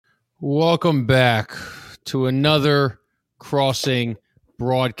Welcome back to another Crossing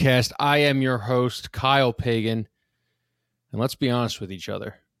broadcast. I am your host, Kyle Pagan. And let's be honest with each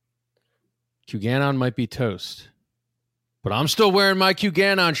other. QGanon might be toast, but I'm still wearing my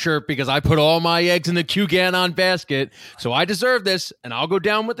QGanon shirt because I put all my eggs in the QGanon basket. So I deserve this, and I'll go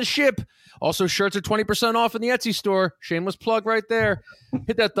down with the ship. Also, shirts are 20% off in the Etsy store. Shameless plug right there.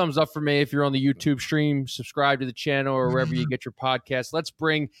 Hit that thumbs up for me if you're on the YouTube stream. Subscribe to the channel or wherever you get your podcast. Let's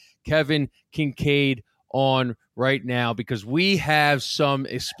bring Kevin Kincaid on right now because we have some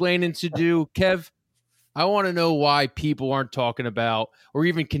explaining to do. Kev, I want to know why people aren't talking about or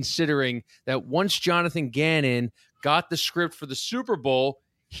even considering that once Jonathan Gannon got the script for the Super Bowl,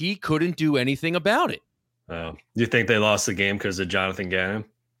 he couldn't do anything about it. Do you think they lost the game because of Jonathan Gannon?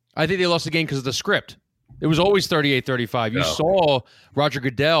 I think they lost the game because of the script. It was always 38-35. You saw Roger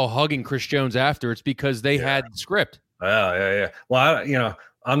Goodell hugging Chris Jones after. It's because they had the script. Yeah. Well,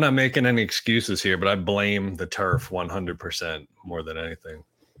 I'm not making any excuses here, but I blame the turf 100% more than anything.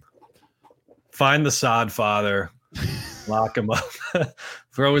 Find the sod father, lock him up,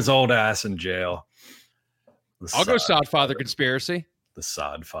 throw his old ass in jail. I'll go sod father conspiracy. The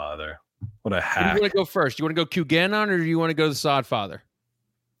sod father. What a hack. Who do you want to go first? Do you want to go QGanon or do you want to go the sod father?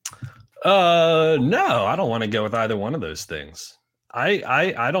 No, I don't want to go with either one of those things.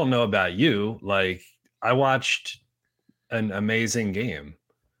 I don't know about you. Like, I watched an amazing game,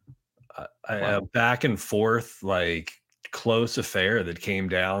 a back and forth, like close affair that came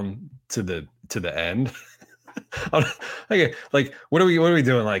down to the end. Okay, like what are we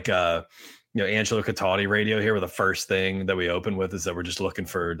doing? Like, Angelo Cataldi radio here, where the first thing that we open with is that we're just looking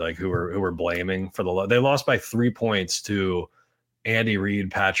for like who we're blaming for they lost by 3 points to Andy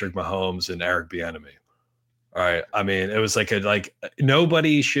Reid, Patrick Mahomes, and Eric Bieniemy. All right. I mean, it was like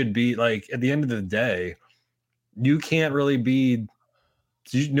nobody should be like, at the end of the day, nobody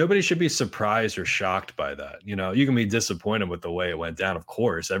should be surprised or shocked by that. You can be disappointed with the way it went down. Of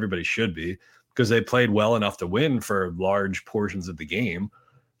course, everybody should be, because they played well enough to win for large portions of the game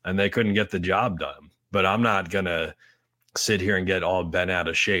and they couldn't get the job done. But I'm not going to sit here and get all bent out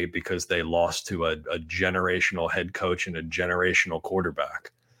of shape because they lost to a generational head coach and a generational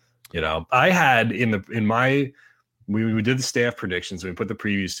quarterback. I had we did the staff predictions and we put the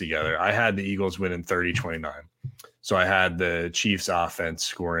previews together. I had the Eagles winning 30-29. So I had the Chiefs offense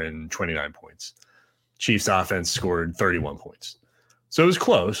scoring 29 points. Chiefs offense scored 31 points. So it was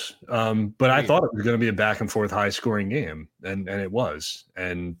close. But I thought it was going to be a back and forth high scoring game. And it was.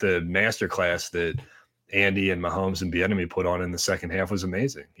 And the masterclass that Andy and Mahomes and Bieniemy put on in the second half was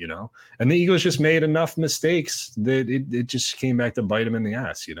amazing, and the Eagles just made enough mistakes that it just came back to bite them in the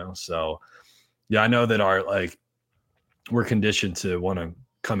ass, So yeah, I know that we're conditioned to want to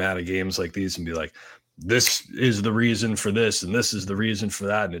come out of games like these and be like, this is the reason for this, and this is the reason for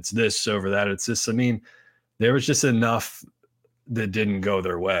that, and it's this over that. It's this. I mean, there was just enough that didn't go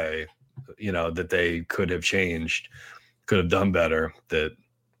their way, that they could have changed, could have done better, that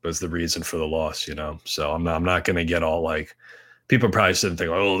was the reason for the loss, So I'm not going to get all like, people probably sit and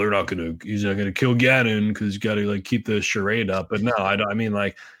think, oh, he's not going to kill Gannon because he's got to keep the charade up. But no, I mean,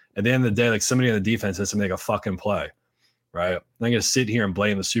 at the end of the day, somebody in the defense has to make a fucking play, right? I'm not going to sit here and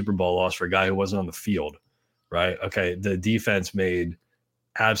blame the Super Bowl loss for a guy who wasn't on the field, right? Okay, the defense made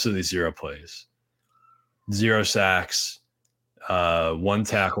absolutely 0 plays, 0 sacks, 1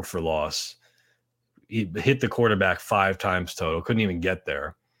 tackle for loss. He hit the quarterback 5 times total, couldn't even get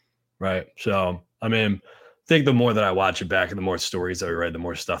there. Right. So, I mean, I think the more that I watch it back and the more stories that we read, the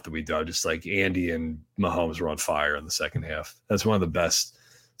more stuff that we do, just like Andy and Mahomes were on fire in the second half. That's one of the best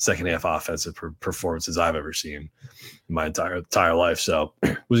second half offensive performances I've ever seen in my entire life. So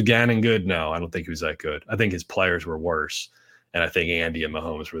was Gannon good? No, I don't think he was that good. I think his players were worse. And I think Andy and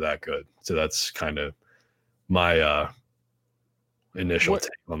Mahomes were that good. So that's kind of my initial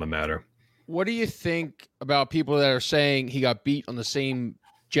take on the matter. What do you think about people that are saying he got beat on the same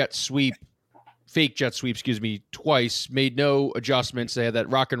fake jet sweep, twice, made no adjustments? They had that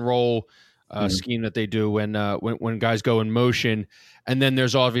rock and roll scheme that they do when guys go in motion. And then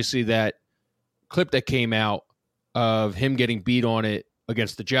there's obviously that clip that came out of him getting beat on it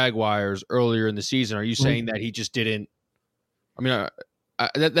against the Jaguars earlier in the season. Are you saying that he just didn't? I mean,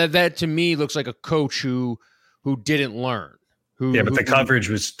 that to me looks like a coach who didn't learn. But the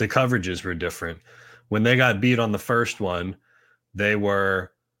coverages were different. When they got beat on the first one, they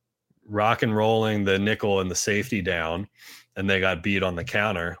were rock and rolling the nickel and the safety down, and they got beat on the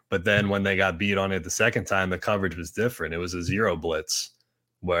counter. But then when they got beat on it the second time, the coverage was different. It was a 0 blitz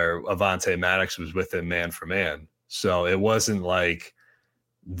where Avonte Maddox was with him man for man. So it wasn't like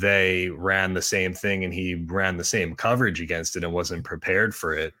they ran the same thing and he ran the same coverage against it and wasn't prepared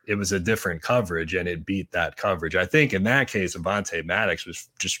for it. It was a different coverage and it beat that coverage. I think in that case, Avonte Maddox was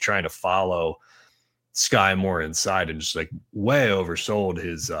just trying to follow Sky more inside and just like way oversold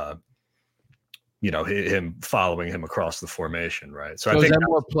his, him following him across the formation. Right. So I think is that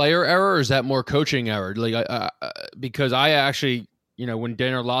more player error or is that more coaching error? Like, because I actually, when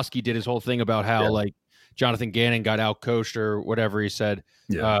Dan Orlovsky did his whole thing about how like Jonathan Gannon got out coached or whatever he said,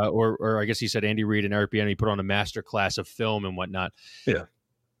 or I guess he said Andy Reid and Eric Bieniemy put on a master class of film and whatnot. Yeah.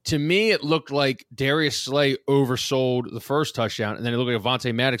 To me, it looked like Darius Slay oversold the first touchdown, and then it looked like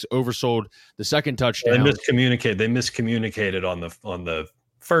Avonte Maddox oversold the second touchdown. They miscommunicated on the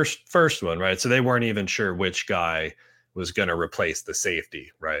first one, right? So they weren't even sure which guy was going to replace the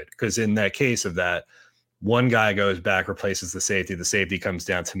safety, right? Because in that case of that, one guy goes back, replaces the safety comes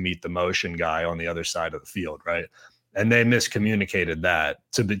down to meet the motion guy on the other side of the field, right? And they miscommunicated that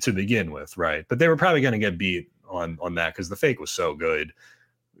to begin with, right? But they were probably going to get beat on that because the fake was so good.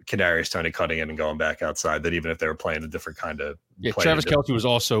 Kadarius Toney cutting in and going back outside that even if they were playing a different kind of play, Travis Kelce was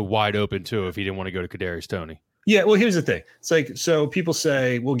also wide open too if he didn't want to go to Kadarius Toney. Yeah, well, here's the thing. It's like, so people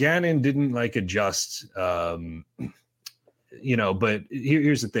say, well, Gannon didn't like adjust, but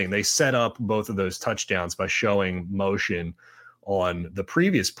here's the thing. They set up both of those touchdowns by showing motion on the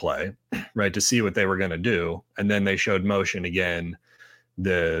previous play, right, to see what they were going to do. And then they showed motion again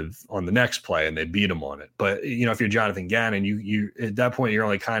on the next play and they beat them on it. But if you're Jonathan Gannon, you at that point you're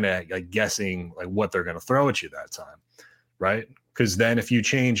only kind of like guessing like what they're going to throw at you that time, right? Because then if you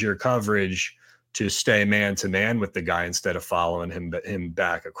change your coverage to stay man to man with the guy instead of following him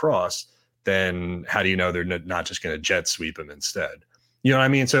back across, then how do you know they're not just going to jet sweep him instead? You know what I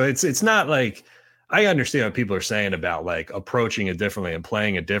mean? So it's not like, I understand what people are saying about like approaching it differently and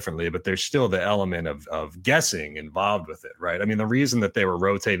playing it differently, but there's still the element of guessing involved with it, right? I mean, the reason that they were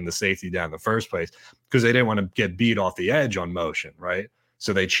rotating the safety down in the first place, because they didn't want to get beat off the edge on motion, right?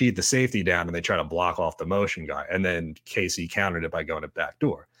 So they cheat the safety down and they try to block off the motion guy. And then KC countered it by going to back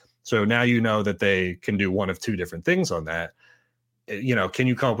door. So now you know that they can do one of two different things on that. Can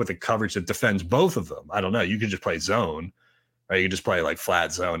you come up with a coverage that defends both of them? I don't know. You could just play zone. Right? You just play like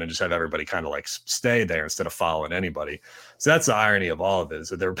flat zone and just have everybody kind of like stay there instead of following anybody. So that's the irony of all of it, is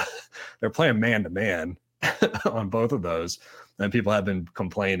that they're playing man to man on both of those. And people have been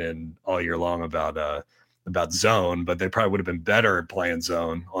complaining all year long about zone, but they probably would have been better at playing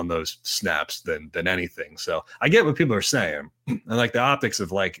zone on those snaps than anything. So I get what people are saying. And like the optics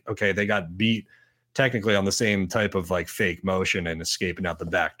of like, okay, they got beat technically on the same type of like fake motion and escaping out the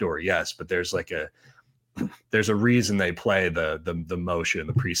back door. Yes, but there's a reason they play the motion,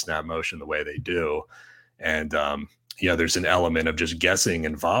 the pre-snap motion the way they do. And, there's an element of just guessing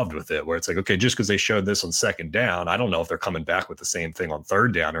involved with it where it's like, okay, just because they showed this on second down, I don't know if they're coming back with the same thing on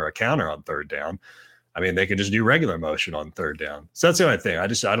third down or a counter on third down. I mean, they could just do regular motion on third down. So that's the only thing. I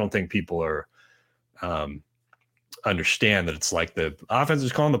don't think people are understand that it's like the offense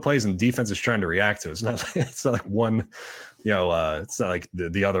is calling the plays and defense is trying to react to it. It's not like one, it's not like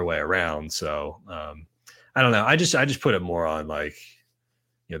the other way around. So, I don't know. I just put it more on like,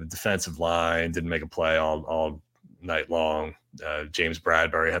 the defensive line didn't make a play all night long. James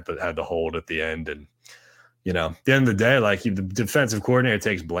Bradbury had the hold at the end, and at the end of the day, like the defensive coordinator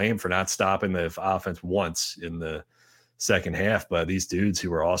takes blame for not stopping the offense once in the second half. But these dudes who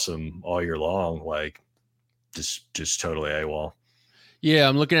were awesome all year long, like just totally AWOL. Yeah,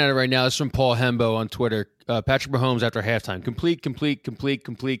 I'm looking at it right now. It's from Paul Hembo on Twitter. Patrick Mahomes after halftime. Complete TD,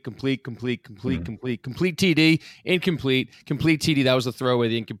 incomplete, complete TD. That was the throwaway,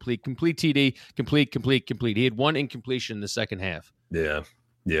 the incomplete, complete TD, complete. He had one incompletion in the second half. Yeah.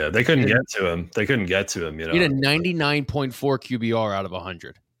 Yeah, they couldn't get to him. He had a 99.4 QBR out of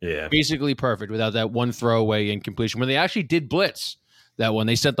 100. Yeah. Basically perfect without that one throwaway incompletion. When they actually did blitz that one,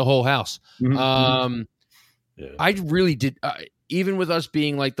 they sent the whole house. Mm-hmm. I really did. Even with us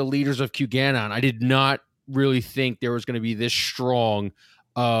being like the leaders of QGanon, I did not really think there was going to be this strong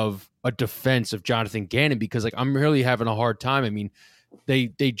of a defense of Jonathan Gannon, because like I'm really having a hard time. I mean, they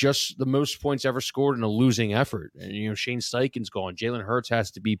just the most points ever scored in a losing effort, and Shane Steichen's gone. Jalen Hurts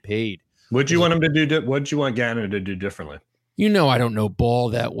has to be paid. What'd you want him to do? What'd you want Gannon to do differently? I don't know ball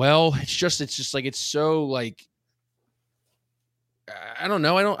that well. It's just like it's so like I don't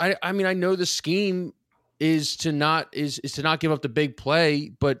know. I mean I know the scheme is to not give up the big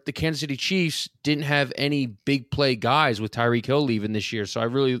play, but the Kansas City Chiefs didn't have any big play guys with Tyreek Hill leaving this year. So I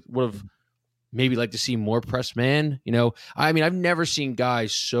really would have maybe liked to see more press man. I mean, I've never seen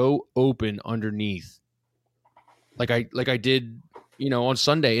guys so open underneath like I did, on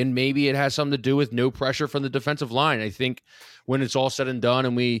Sunday. And maybe it has something to do with no pressure from the defensive line. I think when it's all said and done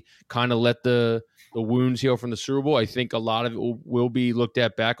and we kind of let the wounds heal from the Super Bowl, I think a lot of it will be looked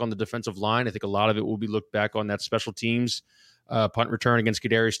at back on the defensive line. I think a lot of it will be looked back on that special teams punt return against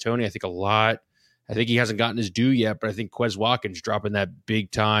Kadarius Toney. I think he hasn't gotten his due yet, but I think Quez Watkins dropping that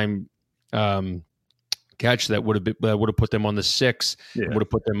big time catch that would have put them on the 6, would have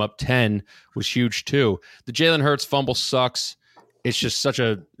put them up 10 was huge too. The Jalen Hurts fumble sucks. It's just such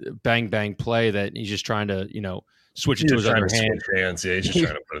a bang play that he's just trying to switch it to his other hand. Hands. Yeah, he's just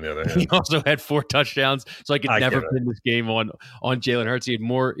trying to put it in the other hand. He also had 4 touchdowns, so I could never pin this game on Jalen Hurts. He had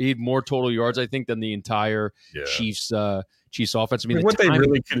more total yards, I think, than the entire Chiefs offense. I mean, what they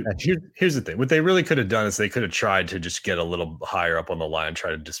really could here's the thing. What they really could have done is they could have tried to just get a little higher up on the line, try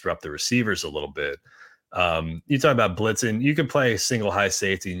to disrupt the receivers a little bit. You talk about blitzing. You could play single high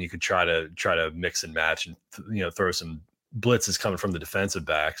safety, and you could try to mix and match, and throw some blitzes coming from the defensive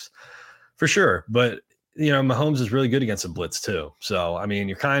backs for sure. But Mahomes is really good against a blitz too. So I mean,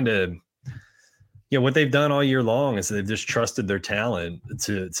 you're kind of what they've done all year long is they've just trusted their talent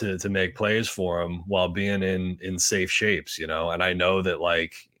to make plays for him while being in safe shapes. And I know that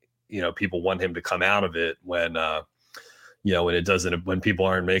people want him to come out of it when when people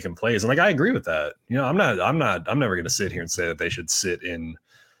aren't making plays. And I agree with that. I'm never going to sit here and say that they should sit in,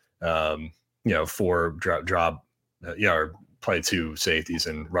 4 drop, or play 2 safeties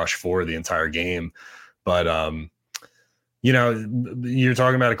and rush 4 the entire game. But, you're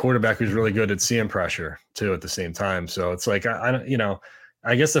talking about a quarterback who's really good at seeing pressure too at the same time. So it's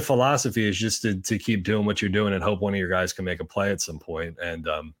I guess the philosophy is just to keep doing what you're doing and hope one of your guys can make a play at some point. And,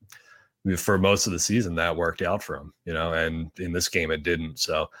 for most of the season that worked out for him, and in this game it didn't.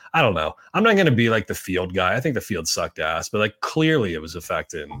 So I don't know. I'm not going to be like the field guy. I think the field sucked ass, but clearly it was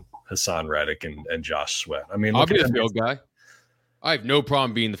affecting Hassan Reddick and Josh Sweat. I mean, I'll be the field guy. I have no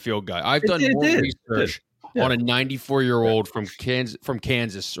problem being the field guy. I've done more research on a 94-year-old from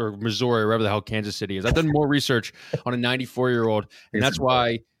Kansas or Missouri, or wherever the hell Kansas City is. I've done more research on a 94-year-old, and that's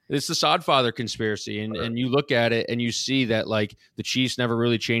why it's the Sodfather conspiracy. And you look at it and you see that the Chiefs never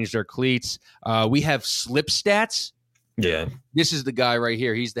really changed their cleats. We have slip stats. Yeah. This is the guy right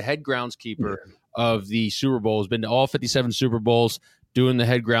here. He's the head groundskeeper of the Super Bowl. He's been to all 57 Super Bowls doing the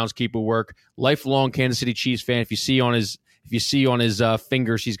head groundskeeper work. Lifelong Kansas City Chiefs fan. If you see on his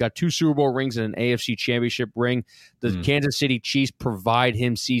fingers, he's got 2 Super Bowl rings and an AFC Championship ring. The Kansas City Chiefs provide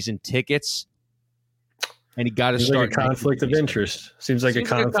him season tickets. And he got to start. Like a conflict of interest. Seems like a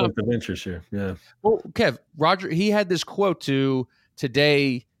conflict of interest here. Yeah. Well, Kev, Roger, he had this quote to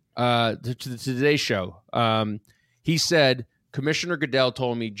Today, to the Today Show. He said, Commissioner Goodell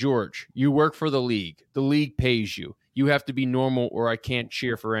told me, George, you work for the league. The league pays you. You have to be normal or I can't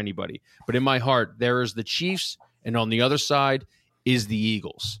cheer for anybody. But in my heart, there is the Chiefs, and on the other side is the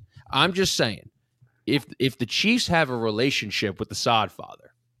Eagles. I'm just saying, if the Chiefs have a relationship with the Sodfather,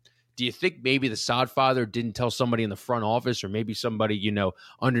 do you think maybe the Sodfather didn't tell somebody in the front office or maybe somebody,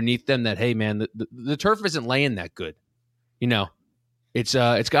 underneath them that, hey, man, the turf isn't laying that good? It's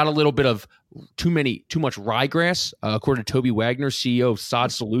got a little bit of too much ryegrass. According to Toby Wagner, CEO of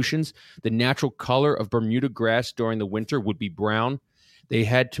Sod Solutions, the natural color of Bermuda grass during the winter would be brown. They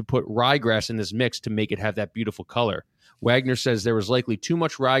had to put ryegrass in this mix to make it have that beautiful color. Wagner says there was likely too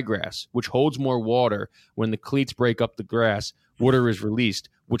much ryegrass, which holds more water. When the cleats break up the grass, water is released,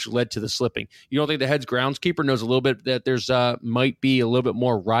 which led to the slipping. You don't think the head groundskeeper knows a little bit that there's might be a little bit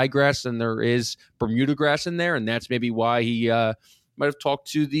more ryegrass than there is Bermuda grass in there, and that's maybe why he might have talked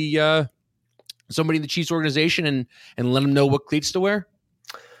to the somebody in the Chiefs organization and let him know what cleats to wear?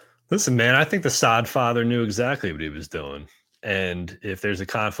 Listen, man, I think the Sodfather knew exactly what he was doing. And if there's a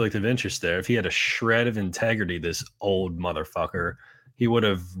conflict of interest there, if he had a shred of integrity, this old motherfucker, he would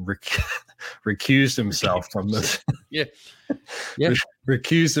have recused himself from this.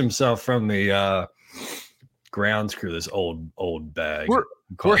 Recused himself from the grounds crew, this old bag.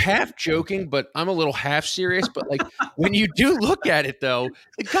 We're half joking, but I'm a little half serious. But when you do look at it, though,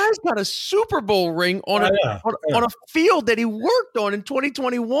 the guy's got a Super Bowl ring on a field that he worked on in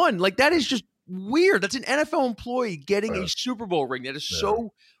 2021. That is just weird. That's an NFL employee getting a Super Bowl ring. That is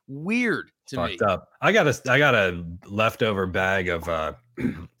so weird to me. Up. I got a leftover bag of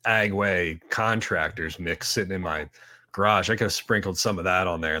Agway contractors mix sitting in my garage. I could have sprinkled some of that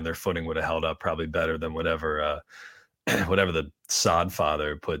on there, and their footing would have held up probably better than whatever the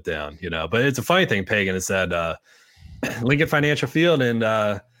Sodfather put down. But it's a funny thing, Pagan, is that Lincoln Financial Field and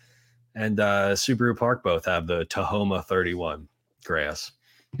Subaru Park both have the Tahoma 31 grass.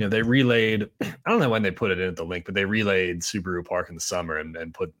 They relayed, I don't know when they put it in at the link, but they relayed Subaru Park in the summer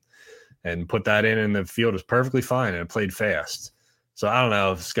and put that in, and the field was perfectly fine and it played fast. So I don't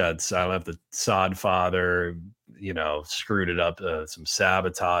know if the sod father, screwed it up, some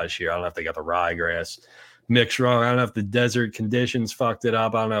sabotage here. I don't know if they got the ryegrass mixed wrong. I don't know if the desert conditions fucked it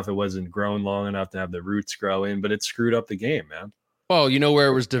up. I don't know if it wasn't grown long enough to have the roots grow in, but it screwed up the game, man. Well, you know where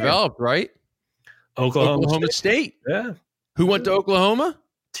it was developed, right? Oklahoma State. Yeah. Who went to Oklahoma?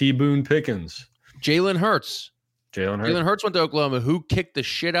 T. Boone Pickens. Jalen Hurts. Jalen Hurts went to Oklahoma. Who kicked the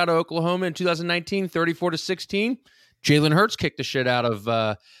shit out of Oklahoma in 2019, 34-16? Jalen Hurts kicked the shit out of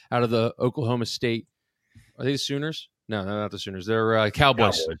the Oklahoma State. Are they the Sooners? No, not the Sooners. They're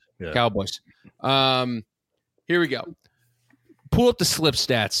Cowboys. Yeah. Cowboys. Here we go. Pull up the slip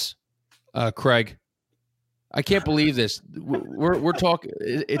stats, Craig. I can't believe this. We're talking.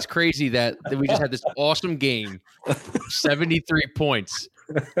 It's crazy that we just had this awesome game, 73 points,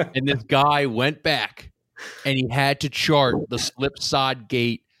 and this guy went back and he had to chart the slip sod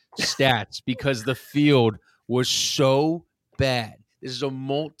gate stats because the field was so bad. This is a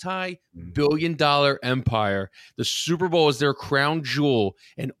multi-billion-dollar empire. The Super Bowl is their crown jewel,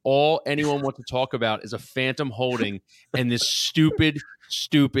 and all anyone wants to talk about is a phantom holding and this stupid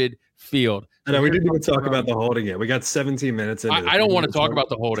field. No, we didn't even talk about the holding yet. We got 17 minutes into I don't want to talk about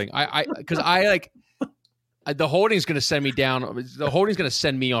the holding. Because the holding is going to send me down. The holding is going to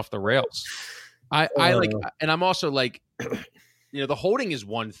send me off the rails. And I'm also like, the holding is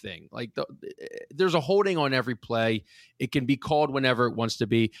one thing. Like there's a holding on every play. It can be called whenever it wants to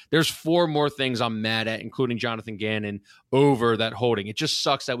be. There's 4 more things I'm mad at, including Jonathan Gannon, over that holding. It just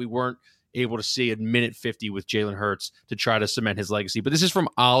sucks that we weren't able to see at minute 50 with Jalen Hurts to try to cement his legacy. But this is from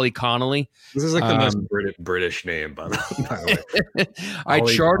Ollie Connolly. This is like the most British name, by the way.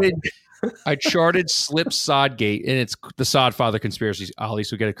 I charted slip Sodgate, and it's the Sodfather conspiracy, Ollie,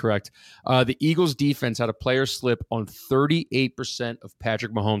 so get it correct. The Eagles defense had a player slip on 38% of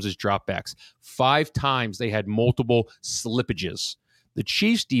Patrick Mahomes' dropbacks. 5 times they had multiple slippages. The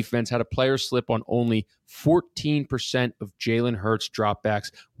Chiefs defense had a player slip on only 14% of Jalen Hurts dropbacks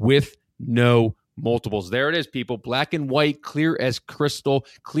with no multiples. There it is, people. Black and white, clear as crystal,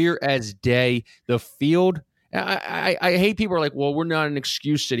 clear as day. The field, I hate people are like, well, we're not an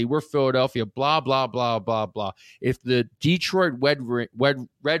excuse city. We're Philadelphia, blah, blah, blah, blah, blah. If the Detroit Red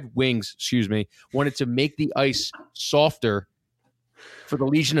Wings, wanted to make the ice softer for the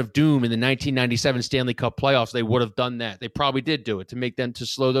Legion of Doom in the 1997 Stanley Cup playoffs, they would have done that. They probably did do it to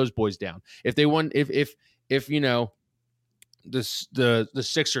slow those boys down. If they won, if the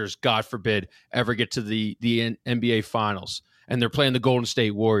Sixers, God forbid, ever get to the NBA Finals and they're playing the Golden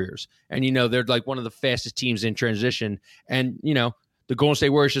State Warriors, and they're like one of the fastest teams in transition, and the Golden State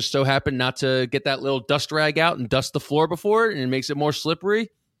Warriors just so happen not to get that little dust rag out and dust the floor before it, and it makes it more slippery,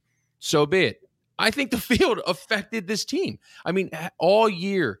 so be it. I think the field affected this team. I mean, all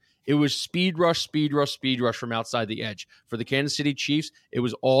year it was speed rush from outside the edge. For the Kansas City Chiefs, it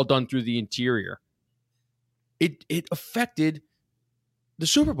was all done through the interior. It affected the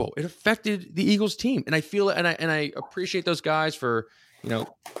Super Bowl. It affected the Eagles team. And I feel it, and I appreciate those guys for,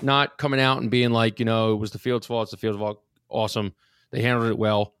 not coming out and being like, it was the field's fault. It's the field's fault. Awesome. They handled it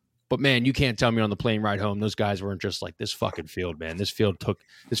well. But man, you can't tell me on the plane ride home those guys weren't just like, this fucking field, man. This field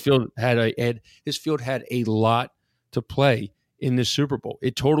had a lot to play in this Super Bowl.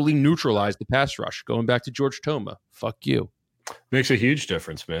 It totally neutralized the pass rush. Going back to George Toma, fuck you. Makes a huge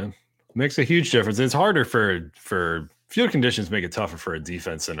difference, man. Makes a huge difference. It's harder for field conditions, make it tougher for a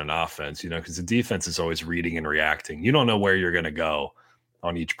defense than an offense, because the defense is always reading and reacting. You don't know where you're going to go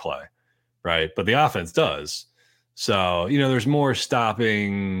on each play, right? But the offense does. So, there's more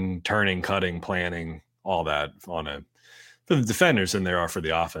stopping, turning, cutting, planning, all that for the defenders than there are for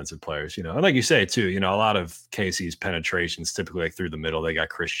the offensive players, And like you say, too, a lot of KC's penetrations typically like through the middle. They got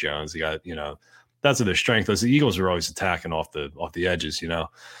Chris Jones. They got, that's what their strength is. The Eagles are always attacking off the edges,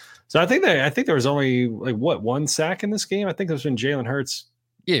 So I think there was only one sack in this game. I think it was when Jalen Hurts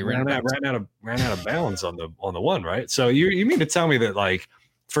ran out of bounds on the one, right? So you mean to tell me that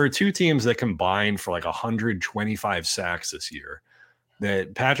for 2 teams that combined for 125 sacks this year,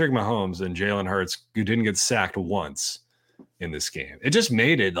 that Patrick Mahomes and Jalen Hurts, who didn't get sacked once in this game, it just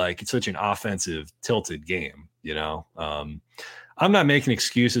made it it's such an offensive tilted game, I'm not making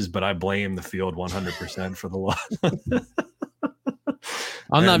excuses, but I blame the field 100% for the loss.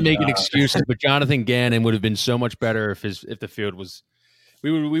 I'm not making excuses, but Jonathan Gannon would have been so much better if the field was.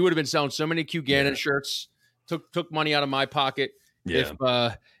 We would have been selling so many Q Gannon shirts. Took money out of my pocket.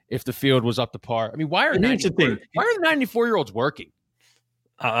 Yeah. If the field was up to par. I mean, why are the 94-year-olds working?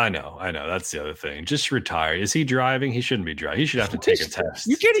 I know. That's the other thing. Just retire. Is he driving? He shouldn't be driving. He should have to take a test.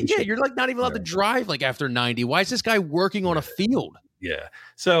 You kidding? Yeah, you're not even allowed to drive after 90. Why is this guy working on a field? Yeah.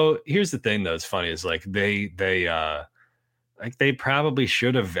 So here's the thing, though. It's funny. Is they like they probably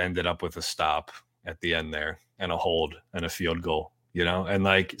should have ended up with a stop at the end there and a hold and a field goal, and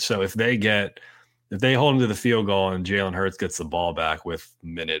like, so if they hold him to the field goal and Jalen Hurts gets the ball back with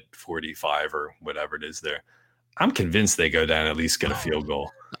minute 45 or whatever it is there, I'm convinced they go down and at least get a field goal.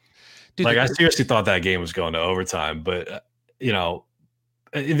 Dude, like I seriously thought that game was going to overtime, but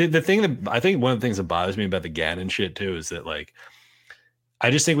the thing that I think one of the things that bothers me about the Gannon shit too is that, like, I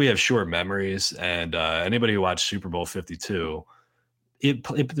just think we have short memories, and anybody who watched Super Bowl 52,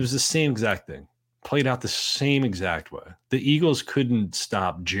 it was the same exact thing, played out the same exact way. The Eagles couldn't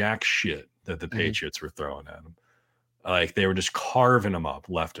stop jack shit that the Patriots were throwing at them. Like, they were just carving them up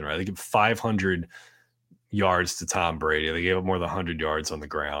left and right. They gave 500 yards to Tom Brady. They gave up more than 100 yards on the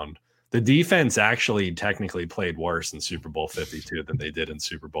ground. The defense actually technically played worse in Super Bowl 52 than they did in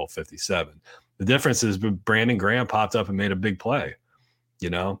Super Bowl 57. The difference is Brandon Graham popped up and made a big play,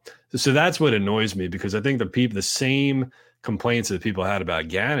 So that's what annoys me, because I think the same complaints that people had about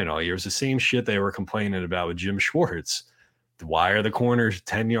Gannon all year is the same shit they were complaining about with Jim Schwartz. Why are the corners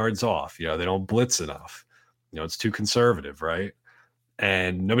 10 yards off? They don't blitz enough. It's too conservative, right?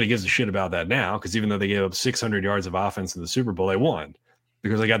 And nobody gives a shit about that now, because even though they gave up 600 yards of offense in the Super Bowl, they won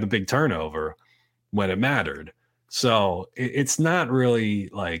because they got the big turnover when it mattered. So it's not really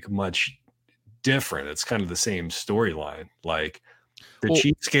like much different. It's kind of the same storyline. Like, the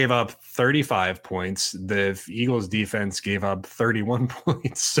Chiefs gave up 35 points. The Eagles defense gave up 31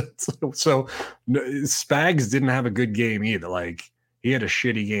 points. So Spags didn't have a good game either. Like, he had a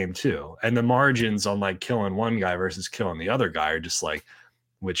shitty game too. And the margins on like killing one guy versus killing the other guy are just like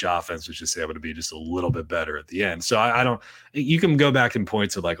which offense was just able to be just a little bit better at the end. So I don't, you can go back and point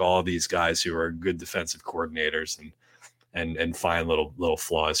to like all these guys who are good defensive coordinators and find little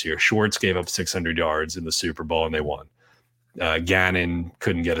flaws here. Schwartz gave up 600 yards in the Super Bowl and they won. Gannon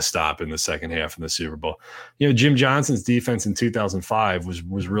couldn't get a stop in the second half in the Super Bowl. Jim Johnson's defense in 2005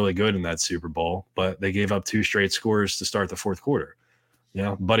 was really good in that Super Bowl, but they gave up 2 straight scores to start the fourth quarter.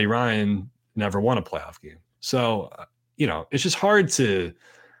 Buddy Ryan never won a playoff game. So, it's just hard to,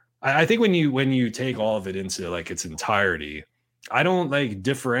 I think when you take all of it into like its entirety, I don't like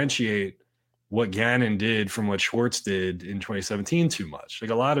differentiate what Gannon did from what Schwartz did in 2017 too much.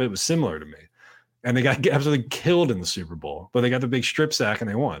 Like, a lot of it was similar to me. And they got absolutely killed in the Super Bowl, but they got the big strip sack and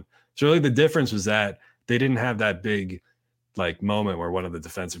they won. So really the difference was that they didn't have that big like moment where one of the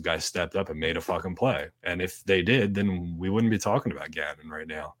defensive guys stepped up and made a fucking play. And if they did, then we wouldn't be talking about Gannon right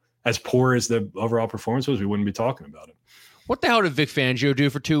now. As poor as the overall performance was, we wouldn't be talking about it. What the hell did Vic Fangio do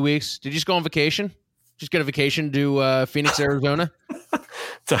for 2 weeks? Did you just go on vacation? Just get a vacation to Phoenix, Arizona?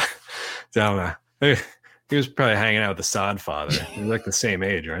 Don't know. He was probably hanging out with the Sod father. They're like the same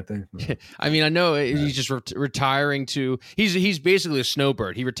age, aren't they? I mean, I know he's just retiring to. He's basically a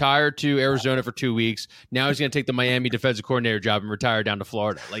snowbird. He retired to Arizona for 2 weeks. Now he's going to take the Miami defensive coordinator job and retire down to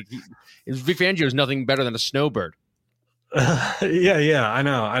Florida. Like, Vic Fangio is nothing better than a snowbird. Yeah. I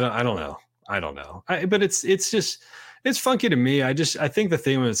know. I don't know. But it's funky to me. I think the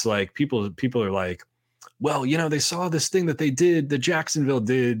thing was like people are like, well, they saw this thing that that Jacksonville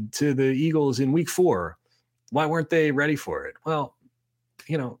did to the Eagles in week 4. Why weren't they ready for it? Well,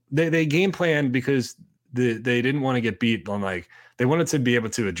 they game planned because they didn't want to get beat on, like, they wanted to be able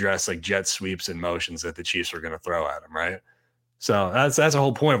to address like jet sweeps and motions that the Chiefs were going to throw at them, right? So that's the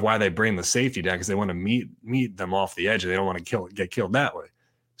whole point of why they bring the safety down, because they want to meet them off the edge and they don't want to get killed that way.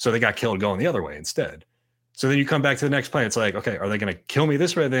 So they got killed going the other way instead. So then you come back to the next play. It's like, okay, are they going to kill me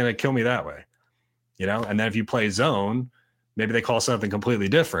this way? Or are they going to kill me that way? And then if you play zone, maybe they call something completely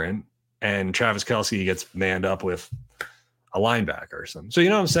different. And Travis Kelce gets manned up with a linebacker or something. So,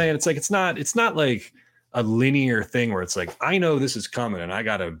 what I'm saying? It's like, it's not like a linear thing where it's like, I know this is coming and I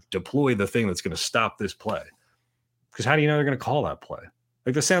got to deploy the thing that's going to stop this play. Because how do you know they're going to call that play?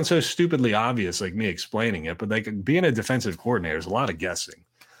 Like, this sounds so stupidly obvious, like me explaining it, but like being a defensive coordinator is a lot of guessing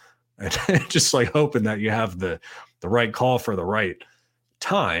and just like hoping that you have the right call for the right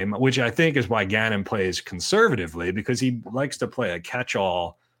time, which I think is why Gannon plays conservatively, because he likes to play a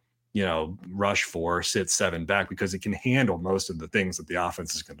catch-all, rush 4, sit 7 back, because it can handle most of the things that the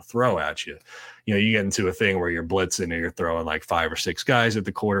offense is going to throw at you. You get into a thing where you're blitzing or you're throwing like 5 or 6 guys at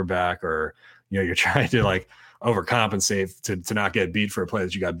the quarterback, or, you're trying to like overcompensate to not get beat for a play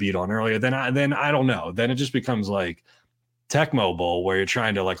that you got beat on earlier. Then I don't know. Then it just becomes like Tecmo Bowl, where you're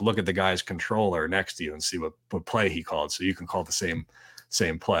trying to like look at the guy's controller next to you and see what play he called, so you can call the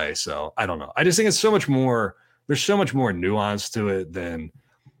same play. So I don't know. I just think it's so much more. There's so much more nuance to it than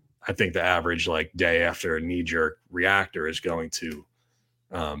I think the average like day after a knee-jerk reactor is going to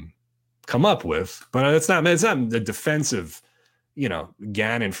come up with. But it's not a defensive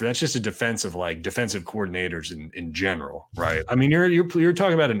Gannon, for that's just a defensive coordinators in general, right? I mean, you're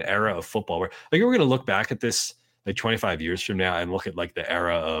talking about an era of football where like we're going to look back at this like 25 years from now and look at like the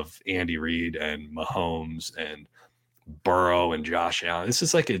era of Andy Reid and Mahomes and Burrow and Josh Allen. This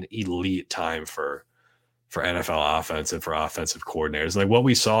is like an elite time for NFL offense and for offensive coordinators. Like what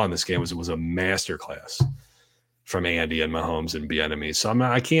we saw in this game was a masterclass from Andy and Mahomes and Bieniemy. So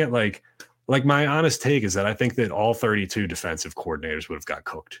I can't like my honest take is that I think that all 32 defensive coordinators would have got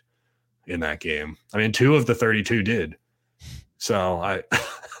cooked in that game. I mean, 2 of the 32 did. So I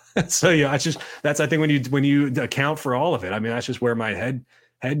think when you account for all of it, I mean, that's just where my head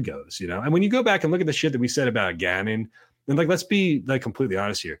goes, And when you go back and look at the shit that we said about Gannon, and like, let's be like completely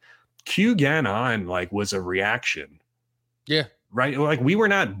honest here. Q Gannon like was a reaction. Yeah. Right. Like we were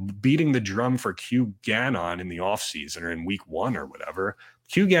not beating the drum for Q Gannon in the offseason or in week 1 or whatever.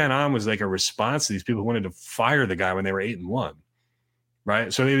 Q Gannon was like a response to these people who wanted to fire the guy when they were 8-1.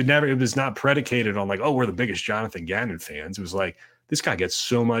 Right. So it was not predicated on like, oh, we're the biggest Jonathan Gannon fans. It was like, this guy gets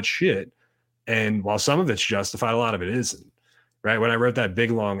so much shit. And while some of it's justified, a lot of it isn't. Right. When I wrote that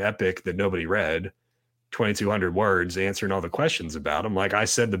big, long epic that nobody read, 2,200 words answering all the questions about him. Like I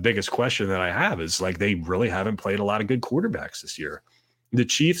said, the biggest question that I have is like, they really haven't played a lot of good quarterbacks this year. The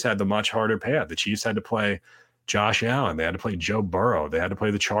Chiefs had the much harder path. The Chiefs had to play Josh Allen. They had to play Joe Burrow. They had to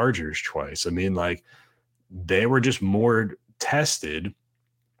play the Chargers twice. I mean, like they were just more tested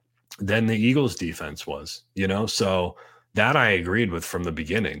than the Eagles defense was, So that I agreed with from the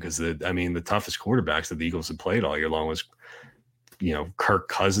beginning because the toughest quarterbacks that the Eagles had played all year long was, Kirk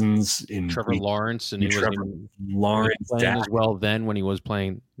Cousins in Trevor Lawrence, and he Lawrence playing as well then when he was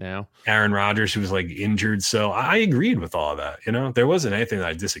playing now. Aaron Rodgers, who was like injured. So I agreed with all that. There wasn't anything that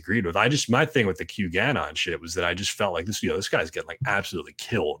I disagreed with. My thing with the Q Gannon shit was that I just felt like this guy's getting like absolutely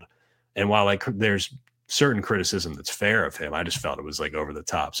killed. And while like there's certain criticism that's fair of him, I just felt it was like over the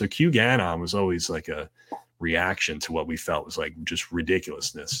top. So Q Gannon was always like a reaction to what we felt was like just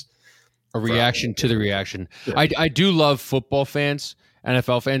ridiculousness. A reaction to the reaction. Yeah. I do love football fans,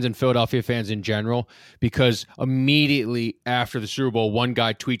 NFL fans, and Philadelphia fans in general, because immediately after the Super Bowl, one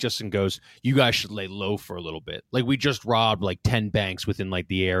guy tweets us and goes, "You guys should lay low for a little bit. Like we just robbed like 10 banks within like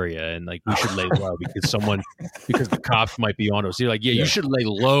the area, and like we should lay low because the cops might be on us." You're like, you should lay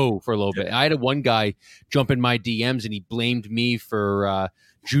low for a little bit. I had one guy jump in my DMs and he blamed me for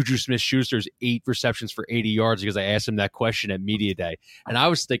Juju Smith-Schuster's 8 receptions for 80 yards because I asked him that question at Media Day. And I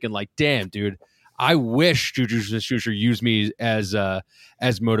was thinking like, damn, dude, I wish Juju Smith-Schuster used me as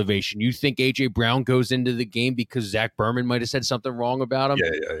motivation. You think A.J. Brown goes into the game because Zach Berman might have said something wrong about him?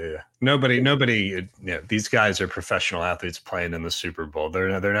 Yeah. Nobody. These guys are professional athletes playing in the Super Bowl. They're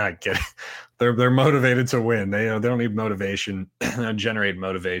not getting. They're motivated to win. They don't need motivation. Generate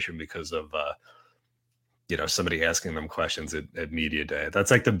motivation because of somebody asking them questions at Media Day. That's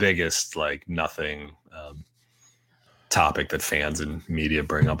like the biggest like nothing topic that fans and media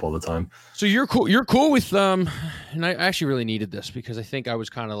bring up all the time. So you're cool with and I actually really needed this because I think I was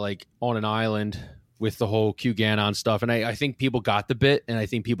kind of like on an island with the whole Q Gannon stuff, and I think people got the bit, and I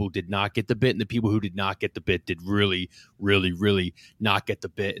think people did not get the bit, and the people who did not get the bit did really, really, really not get the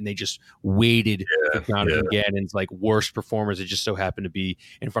bit, and they just waited for Jonathan Gannon's like worst performers. It just so happened to be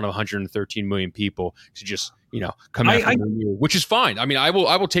in front of 113 million people to just come after you, which is fine. I mean, I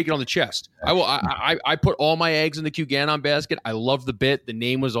will take it on the chest. I put all my eggs in the Q Gannon basket. I love the bit. The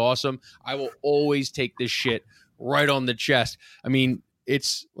name was awesome. I will always take this shit right on the chest. I mean,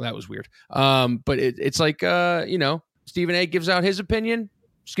 that was weird. But it's like Stephen A gives out his opinion.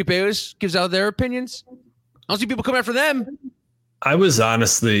 Skip Bayless gives out their opinions. I don't see people come after them. I was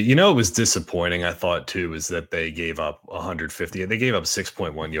honestly, it was disappointing. I thought too, is that they gave up 150. They gave up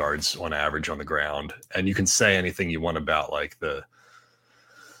 6.1 yards on average on the ground. And you can say anything you want about like the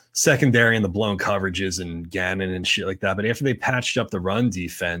secondary and the blown coverages and Gannon and shit like that. But after they patched up the run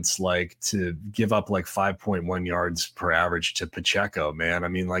defense, like to give up like 5.1 yards per average to Pacheco, man. I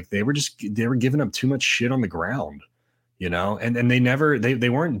mean, like they were giving up too much shit on the ground, and they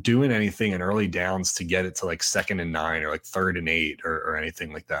weren't doing anything in early downs to get it to like 2nd and 9 or like 3rd and 8 or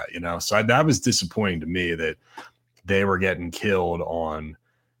anything like that, So that was disappointing to me that they were getting killed on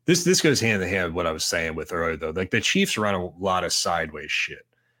this. This goes hand in hand with what I was saying with earlier though. Like the Chiefs run a lot of sideways shit.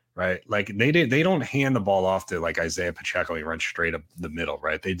 Right. Like they don't hand the ball off to like Isaiah Pacheco. He runs straight up the middle.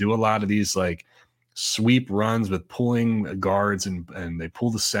 Right. They do a lot of these like sweep runs with pulling guards and they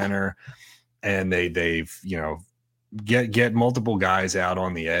pull the center and they've get multiple guys out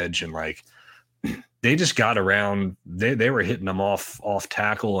on the edge. And like they just got around. They were hitting them off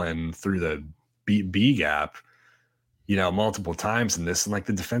tackle and through the B gap, multiple times in this. And like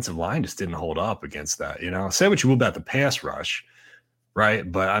the defensive line just didn't hold up against that. Say what you will about the pass rush.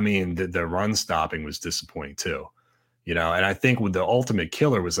 right? But I mean, the run stopping was disappointing too, and I think with the ultimate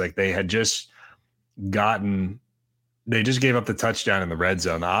killer was like they just gave up the touchdown in the red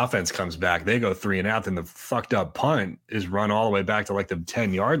zone. The offense comes back, they go 3 and out, then the fucked up punt is run all the way back to like the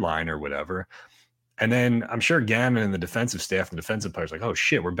 10-yard line or whatever. And then I'm sure Gannon and the defensive staff and defensive players like, oh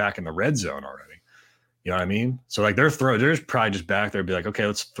shit, we're back in the red zone already. You know what I mean? So like they're probably just back there, be like, okay,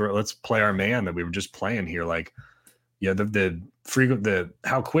 let's play our man that we were just playing here. Like, the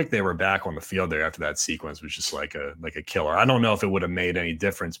how quick they were back on the field there after that sequence was just like a killer. I don't know if it would have made any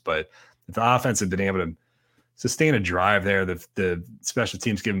difference, but if the offense had been able to sustain a drive there, the special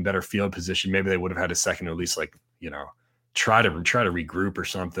teams given better field position, maybe they would have had a second to at least try to regroup or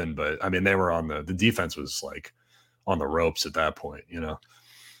something. But I mean, they were on the defense was like on the ropes at that point,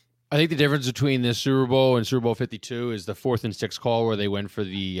 I think the difference between this Super Bowl and Super Bowl 52 is the 4th and 6 call where they went for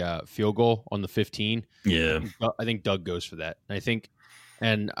the field goal on the 15. Yeah. I think Doug goes for that.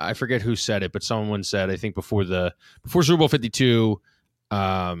 And I forget who said it, but someone said, I think before Super Bowl 52,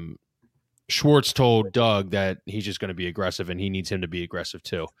 Schwartz told Doug that he's just going to be aggressive and he needs him to be aggressive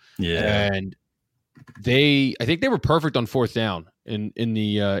too. Yeah. And I think they were perfect on 4th down in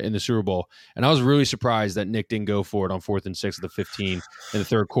the Super Bowl, and I was really surprised that Nick didn't go for it on 4th and 6 of the 15 in the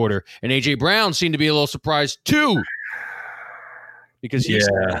third quarter. And AJ Brown seemed to be a little surprised too, because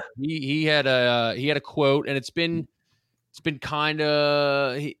he had a quote, and it's been kind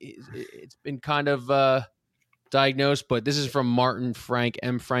of diagnosed, but this is from Martin Frank,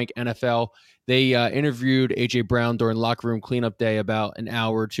 M. Frank NFL. They interviewed AJ Brown during locker room cleanup day about an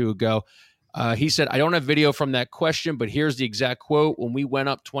hour or two ago. He said, I don't have video from that question, but here's the exact quote. When we went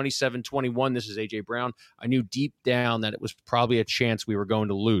up 27-21, this is AJ Brown, I knew deep down that it was probably a chance we were going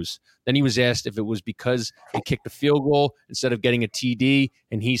to lose. Then he was asked if it was because they kicked a field goal instead of getting a TD,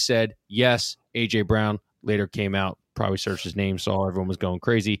 and he said, yes. AJ Brown later came out, probably searched his name, saw everyone was going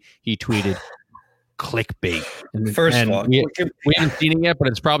crazy. He tweeted, clickbait. First of all, we haven't seen it yet, but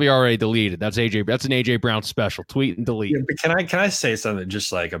it's probably already deleted. That's an AJ Brown special. Tweet and delete. Yeah, but can I say something,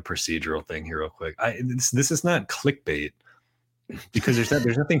 just like a procedural thing here, real quick? This is not clickbait, because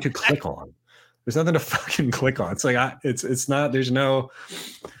there's nothing to click on. There's nothing to fucking click on. It's like it's not. There's no.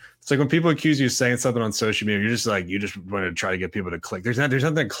 It's like when people accuse you of saying something on social media, you just want to try to get people to click. There's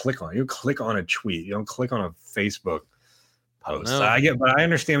nothing to click on. You click on a tweet. You don't click on a Facebook post. No. But I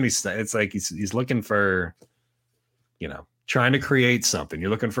understand what he's saying. It's like he's looking for, trying to create something. You're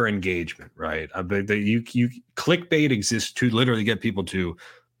looking for engagement, right? You clickbait exists to literally get people to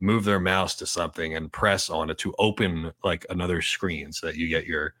move their mouse to something and press on it to open like another screen so that you get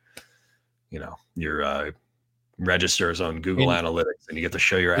your registers on Google Analytics and you get to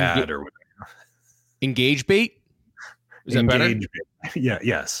show your ad or whatever. Engage bait? Is that better? Yeah,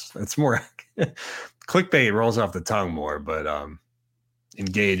 yes. It's more clickbait rolls off the tongue more, but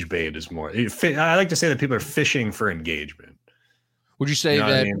engage bait is more. I like to say that people are fishing for engagement. Would you say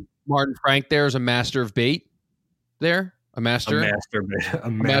that Martin Frank there is a master of bait? There, a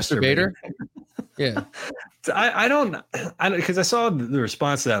masturbator. Yeah, I don't because I saw the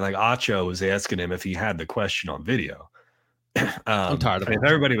response to that. Like Acho was asking him if he had the question on video. I'm tired of it. If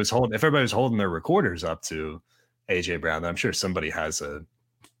everybody was holding their recorders up to AJ Brown, I'm sure somebody has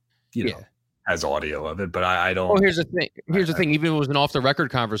has audio of it, but I don't. Oh, here's the thing. Even if it was an off the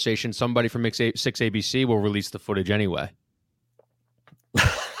record conversation, somebody from 6 ABC will release the footage anyway.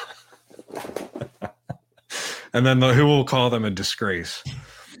 And then who will call them a disgrace?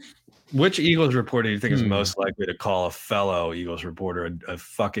 Which Eagles reporter do you think is most likely to call a fellow Eagles reporter a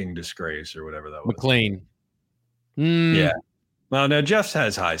fucking disgrace or whatever that was? McLean. Yeah. Well, no, Jeff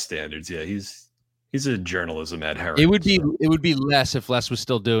has high standards. Yeah, he's a journalism ad herring. It would be less if Les was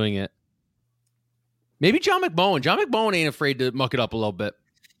still doing it. Maybe John McMullen. John McMullen ain't afraid to muck it up a little bit.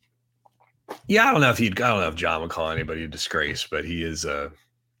 Yeah, I don't know if John would call anybody a disgrace, but he does,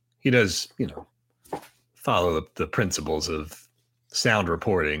 follow the principles of sound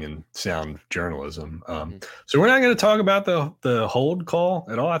reporting and sound journalism. So we're not going to talk about the hold call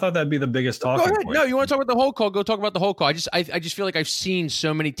at all. I thought that'd be the biggest talking point. No, you want to talk about the hold call? Go talk about the hold call. I just feel like I've seen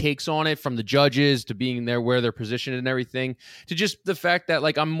so many takes on it, from the judges to being there where they're positioned and everything, to just the fact that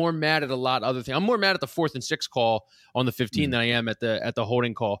like I'm more mad at a lot of other things. I'm more mad at the 4th and 6 call on the 15 than I am at the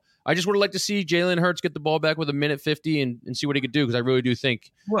holding call. I just would have liked to see Jalen Hurts get the ball back with a minute 50 and see what he could do, because I really do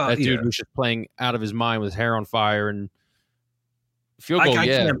think that dude was just playing out of his mind with his hair on fire and field goal. I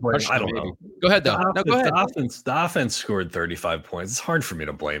don't know. Go ahead, though. Go ahead. The offense scored 35 points. It's hard for me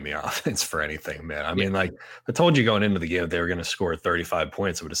to blame the offense for anything, man. I mean, like I told you going into the game, they were going to score 35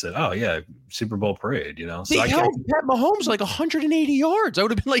 points. I would have said, "Oh yeah, Super Bowl parade." So they held Pat Mahomes like 180 yards. I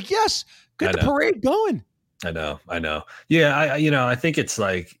would have been like, "Yes, get the parade going." I know. Yeah, I think it's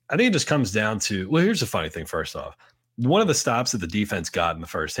like, I think it just comes down to, well, here's the funny thing. First off, one of the stops that the defense got in the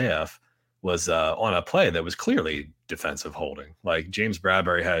first half was on a play that was clearly defensive holding. Like James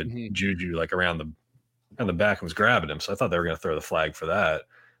Bradbury had Juju like around the back and was grabbing him. So I thought they were going to throw the flag for that.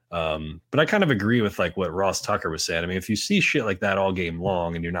 But I kind of agree with like what Ross Tucker was saying. I mean, if you see shit like that all game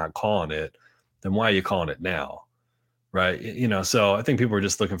long and you're not calling it, then why are you calling it now? Right. So I think people were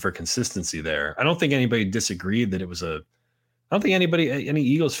just looking for consistency there. I don't think anybody disagreed that it was I don't think any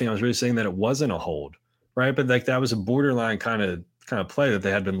Eagles fan was really saying that it wasn't a hold. Right. But like that was a borderline kind of play that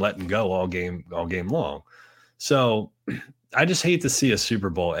they had been letting go all game long. So I just hate to see a Super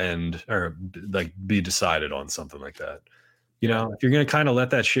Bowl end or like be decided on something like that. If you're going to kind of let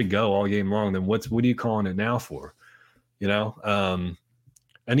that shit go all game long, then what are you calling it now for? And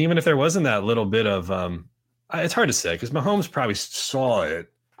even if there wasn't that little bit of, it's hard to say because Mahomes probably saw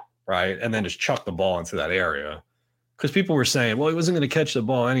it, right, and then just chucked the ball into that area. Because people were saying, well, he wasn't going to catch the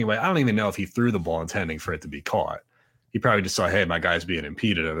ball anyway. I don't even know if he threw the ball intending for it to be caught. He probably just saw, hey, my guy's being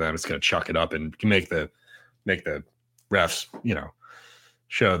impeded, and I'm just going to chuck it up and make the refs,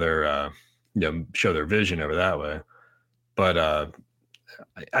 show their vision over that way. But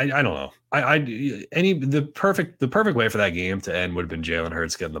I don't know. The perfect way for that game to end would have been Jalen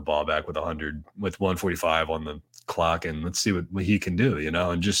Hurts getting the ball back with 145 on the clock, and let's see what he can do,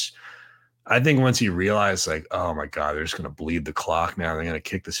 and just I think once you realize like, oh my God, they're just gonna bleed the clock now, they're gonna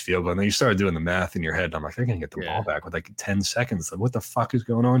kick this field goal, and then you start doing the math in your head, and I'm like, they're gonna get the ball back with like 10 seconds. Like, what the fuck is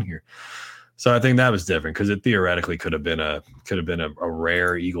going on here? So I think that was different because it theoretically could have been a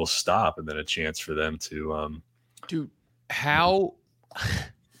rare Eagles stop and then a chance for them to dude, how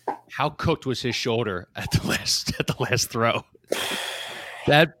cooked was his shoulder at the last throw?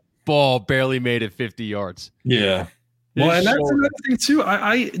 That ball barely made it 50 yards. Yeah. Well, and that's another thing too.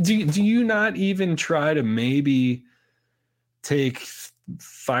 Do you not even try to maybe take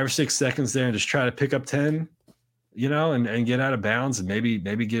 5 or 6 seconds there and just try to pick up 10, and get out of bounds and maybe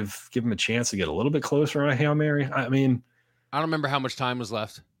give him a chance to get a little bit closer on a Hail Mary? I mean, I don't remember how much time was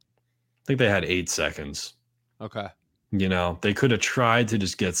left. I think they had 8 seconds. Okay. They could have tried to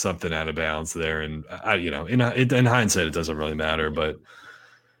just get something out of bounds there. And, in hindsight, it doesn't really matter. But,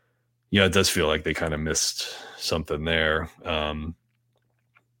 it does feel like they kind of missed something there.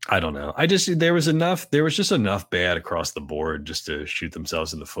 I don't know. There was just enough bad across the board just to shoot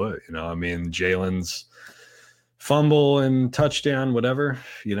themselves in the foot. I mean, Jalen's fumble and touchdown, whatever,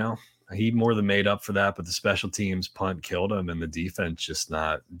 he more than made up for that. But the special teams punt killed him, and the defense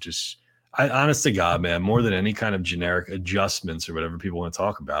honest to God, man, more than any kind of generic adjustments or whatever people want to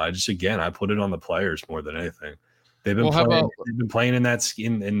talk about, I put it on the players more than anything. They've been playing in that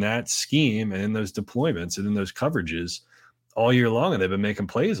scheme and in those deployments and in those coverages all year long, and they've been making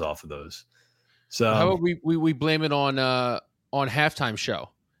plays off of those. So how about we blame it on halftime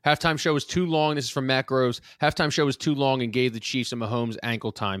show? Halftime show was too long. This is from Matt Groves. Halftime show was too long and gave the Chiefs and Mahomes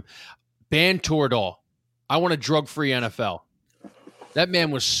ankle time. Ban Toradol. I want a drug-free NFL. That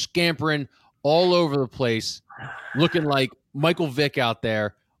man was scampering all over the place, looking like Michael Vick out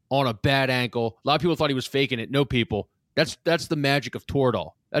there on a bad ankle. A lot of people thought he was faking it. No, people. That's the magic of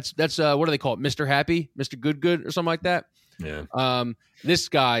Toradol. That's what do they call it? Mr. Happy, Mr. Good, or something like that. Yeah. This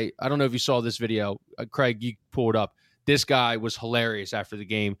guy, I don't know if you saw this video. Craig, you pull it up. This guy was hilarious after the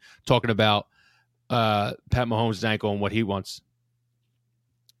game, talking about Pat Mahomes' ankle and what he wants.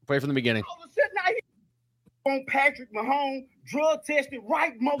 Play from the beginning. On Patrick Mahomes, drug tested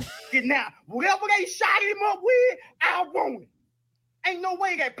right motherfucking now. Whatever they shot him up with, I want it. Ain't no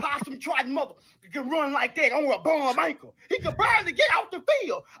way that possum trotting mother can run like that on a bum ankle. He could barely get out the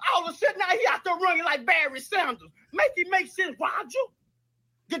field. All of a sudden now he out there running like Barry Sanders. Make it make sense, Roger.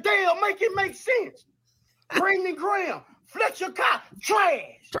 Goodell, make it make sense. Brandon Graham, Fletcher Cox,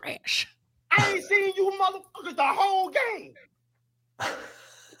 trash. I ain't seen you motherfuckers the whole game.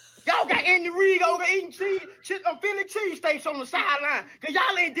 Y'all got Andy Reid over eating Philly cheesesteaks on the sideline because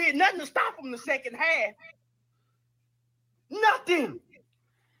y'all ain't did nothing to stop them in the second half. Nothing.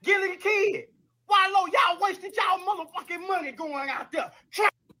 Gilly Kid. Why, low, y'all wasted y'all motherfucking money going out there. Try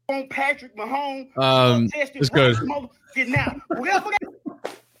on Patrick Mahomes. Let's go.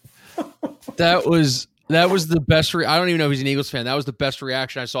 That was the best. I don't even know if he's an Eagles fan. That was the best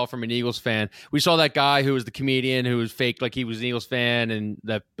reaction I saw from an Eagles fan. We saw that guy who was the comedian who was fake like he was an Eagles fan, and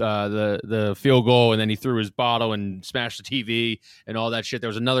that the field goal, and then he threw his bottle and smashed the TV and all that shit. There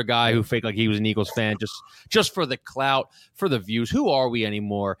was another guy who faked like he was an Eagles fan just for the clout, for the views. Who are we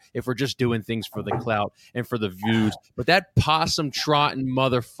anymore if we're just doing things for the clout and for the views? But that possum trotting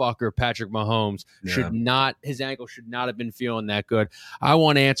motherfucker, Patrick Mahomes, his ankle should not have been feeling that good. I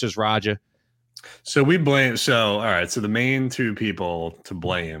want answers, Roger. So we blame. So all right. So the main two people to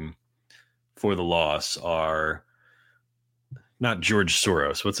blame for the loss are not George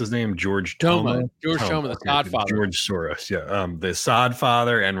Soros. What's his name? George Toma. George Toma, the Sod father. George Soros. Yeah. The Sod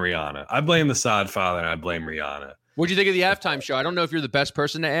father and Rihanna. I blame the Sod father and I blame Rihanna. What'd you think of the halftime show? I don't know if you're the best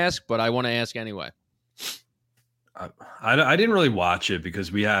person to ask, but I want to ask anyway. I didn't really watch it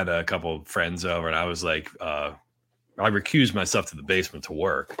because we had a couple of friends over, and I was like, I recused myself to the basement to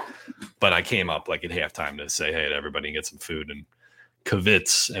work, but I came up like at halftime to say hey to everybody and get some food and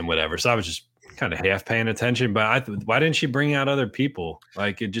kvetts and whatever. So I was just kind of half paying attention. But why didn't she bring out other people?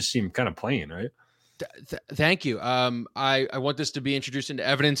 Like it just seemed kind of plain, right? Thank you. I want this to be introduced into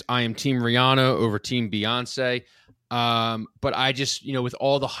evidence. I am Team Rihanna over Team Beyonce. But I just, with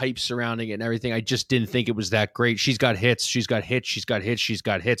all the hype surrounding it and everything, I just didn't think it was that great. She's got hits. She's got hits. She's got hits. She's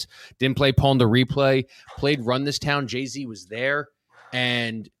got hits. Didn't play Pwn de Replay. Played Run This Town. Jay-Z was there,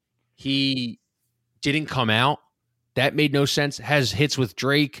 and he didn't come out. That made no sense. Has hits with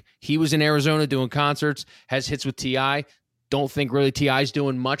Drake. He was in Arizona doing concerts. Has hits with T.I. Don't think really T.I.'s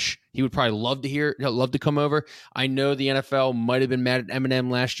doing much. He would probably love to come over. I know the NFL might have been mad at Eminem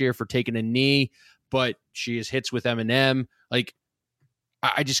last year for taking a knee, but she has hits with Eminem. Like,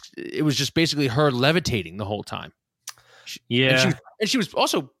 it was just basically her levitating the whole time. Yeah. And she was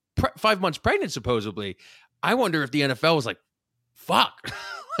also 5 months pregnant, supposedly. I wonder if the NFL was like, fuck.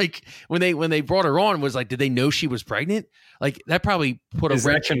 Like when they brought her on, was like, did they know she was pregnant? Like that probably put is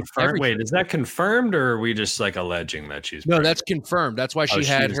that confirmed? Wait, is that confirmed, or are we just like alleging that she's pregnant? No, that's confirmed. That's why she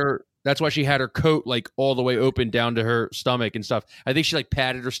had her coat like all the way open down to her stomach and stuff. I think she like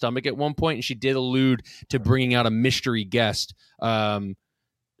patted her stomach at one point, and she did allude to bringing out a mystery guest during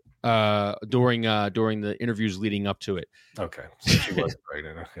the interviews leading up to it. Okay, so she was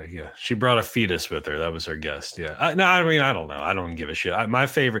pregnant. Okay, yeah, she brought a fetus with her. That was her guest. Yeah, I don't know. I don't give a shit. My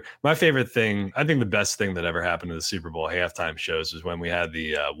favorite thing. I think the best thing that ever happened to the Super Bowl halftime shows was when we had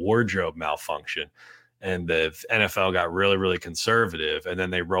the wardrobe malfunction, and the NFL got really, really conservative, and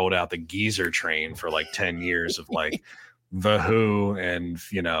then they rolled out the geezer train for like 10 years of like The Who and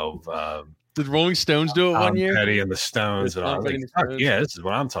Did Rolling Stones do it one year? Petty and the Stones, and I was like, yeah, this is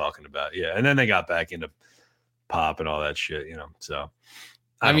what I'm talking about. Yeah, and then they got back into pop and all that shit, So,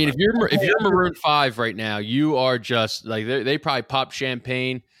 I mean, if you're Maroon 5 right now, you are just like they probably popped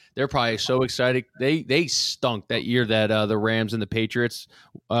champagne. They're probably so excited. They stunk that year that the Rams and the Patriots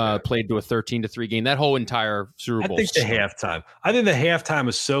played to a 13-3 game. That whole entire Super Bowl. I think the halftime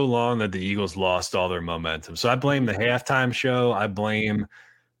was so long that the Eagles lost all their momentum. So I blame the halftime show. I blame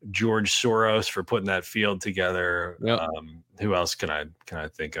George Soros for putting that field together. Yep. Who else can I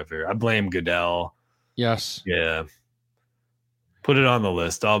think of here? I blame Goodell. Yes. Yeah. Put it on the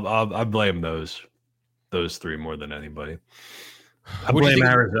list. I blame those three more than anybody. I blame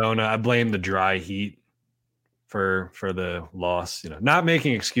Arizona. I blame the dry heat for the loss. Not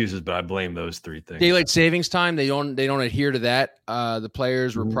making excuses, but I blame those three things. Daylight savings time. They don't adhere to that. The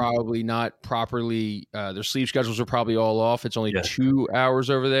players were probably not properly. Their sleep schedules were probably all off. It's only 2 hours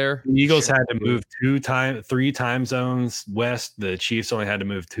over there. The Eagles had to move 3 time zones west. The Chiefs only had to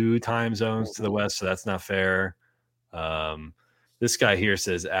move 2 time zones to the west, so that's not fair. This guy here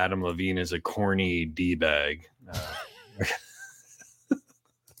says Adam Levine is a corny D-bag.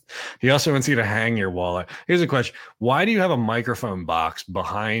 He also wants you to hang your wall art. Here's a question. Why do you have a microphone box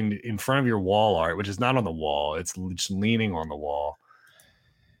in front of your wall art, which is not on the wall? It's just leaning on the wall.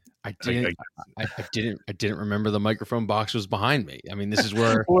 I didn't remember the microphone box was behind me. I mean, this is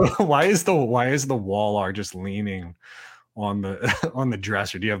where why is the wall art just leaning on the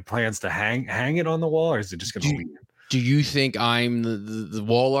dresser? Do you have plans to hang it on the wall, or is it just going to lean? Do you think I'm the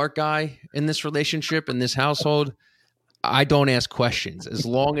wall art guy in this relationship, in this household? I don't ask questions. As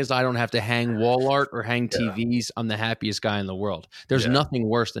long as I don't have to hang wall art or hang TVs, I'm the happiest guy in the world. There's nothing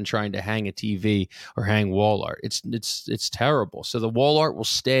worse than trying to hang a TV or hang wall art. It's terrible. So the wall art will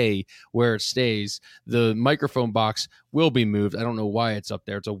stay where it stays. The microphone box will be moved. I don't know why it's up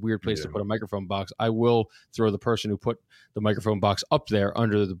there. It's a weird place to put a microphone box. I will throw the person who put the microphone box up there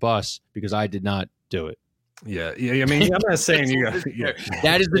under the bus because I did not do it. Yeah. I mean, I'm not saying you.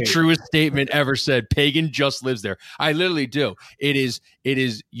 That is the truest statement ever said. Pagan just lives there. I literally do. It is.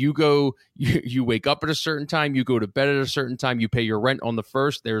 You wake up at a certain time. You go to bed at a certain time. You pay your rent on the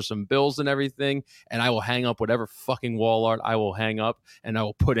first. There's some bills and everything. And I will hang up whatever fucking wall art I will hang up, and I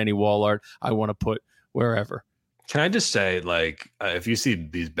will put any wall art I want to put wherever. Can I just say, like, if you see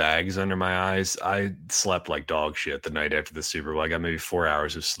these bags under my eyes, I slept like dog shit the night after the Super Bowl. I got maybe 4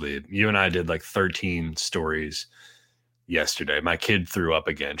 hours of sleep. You and I did like 13 stories yesterday. My kid threw up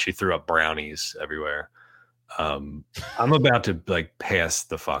again. She threw up brownies everywhere. I'm about to like pass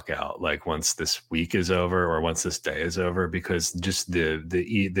the fuck out like once this week is over or once this day is over, because just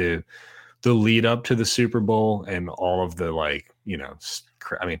the lead up to the Super Bowl and all of the like,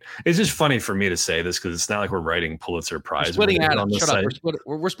 I mean, it's just funny for me to say this because it's not like we're writing Pulitzer Prize. We're splitting atoms. Shut up.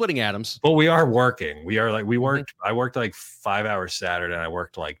 We're splitting atoms. But we are working. We are like, we worked. I worked like 5 hours Saturday and I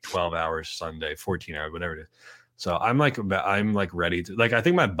worked like 12 hours Sunday, 14 hours, whatever it is. So I'm like ready to, like, I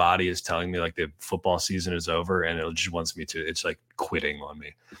think my body is telling me like the football season is over and it just wants me to, it's like quitting on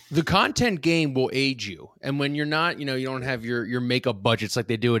me. The content game will aid you. And when you're not, you don't have your makeup budgets like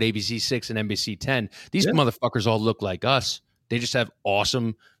they do at ABC 6 and NBC 10, these motherfuckers all look like us. They just have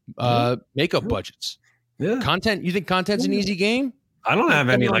awesome makeup budgets. Yeah. Content. You think content's an easy game? I don't have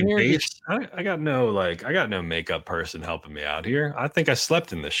any like base. I got no makeup person helping me out here. I think I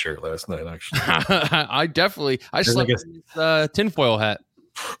slept in this shirt last night, actually. I slept in this tinfoil hat.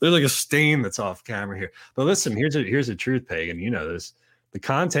 There's like a stain that's off camera here. But listen, here's a truth, Pagan. You know this. The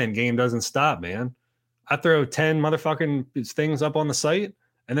content game doesn't stop, man. I throw 10 motherfucking things up on the site,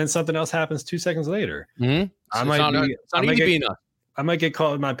 and then something else happens 2 seconds later. Mm-hmm. I might get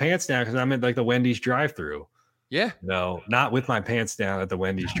caught with my pants down because I'm at like the Wendy's drive-through. Yeah. No, not with my pants down at the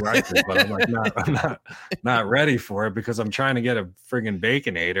Wendy's drive-thru, but I'm like not ready for it because I'm trying to get a friggin'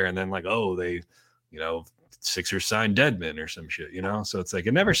 Baconator, and then like, oh, they, Sixers signed Deadman or some shit, So it's like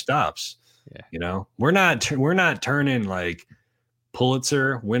it never stops. Yeah. We're not turning like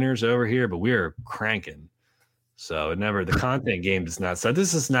Pulitzer winners over here, but we are cranking. So the content game does not. So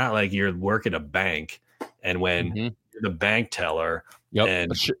this is not like you're working a bank, and when you're the bank teller, and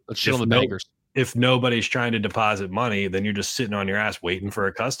let's shit on the bankers. If nobody's trying to deposit money, then you're just sitting on your ass waiting for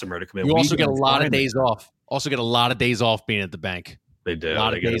a customer to come in. You also get a lot of days off. Also get a lot of days off being at the bank. They do. A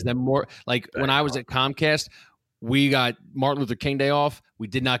lot of days. Then more like when I was at Comcast, we got Martin Luther King Day off. We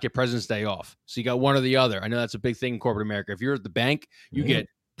did not get President's Day off. So you got one or the other. I know that's a big thing in corporate America. If you're at the bank, you get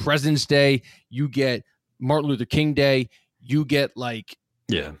President's Day, you get Martin Luther King Day, you get like,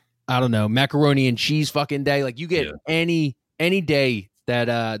 I don't know, macaroni and cheese fucking day. Like you get any day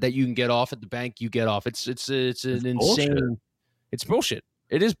that you can get off at the bank, you get off. It's an insane bullshit. It's bullshit.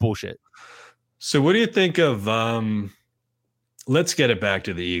 It is bullshit. So what do you think of let's get it back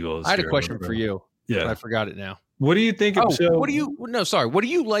to the Eagles. I had a question for you. Yeah. I forgot it now. What do you think of what do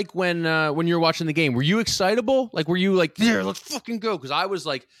you like when you're watching the game? Were you excitable? Like were you like, there, let's fucking go? Because I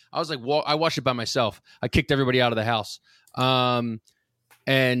watched it by myself. I kicked everybody out of the house.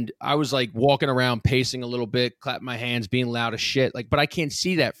 And I was like walking around, pacing a little bit, clapping my hands, being loud as shit. Like, but I can't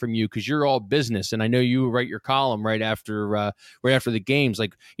see that from you because you're all business, and I know you write your column right after the games.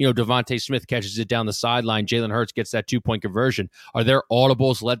 Like, Devontae Smith catches it down the sideline, Jalen Hurts gets that 2-point conversion. Are there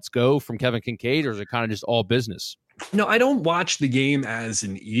audibles "Let's go" from Kevin Kincaid, or is it kind of just all business? No, I don't watch the game as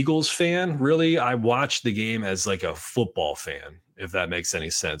an Eagles fan. Really, I watch the game as like a football fan, if that makes any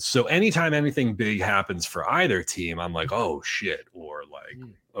sense. So anytime anything big happens for either team, I'm like, oh shit, or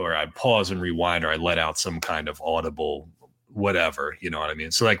I pause and rewind, or I let out some kind of audible whatever, you know what I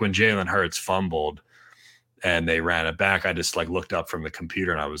mean? So like when Jalen Hurts fumbled and they ran it back, I just like looked up from the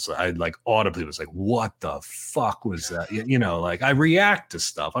computer and I like audibly was like, what the fuck was that? Like I react to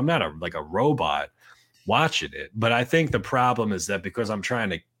stuff. I'm not a robot watching it. But I think the problem is that because I'm trying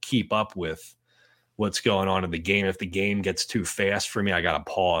to keep up with what's going on in the game, if the game gets too fast for me, I got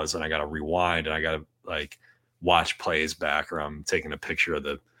to pause and I got to rewind and I got to like watch plays back, or I'm taking a picture of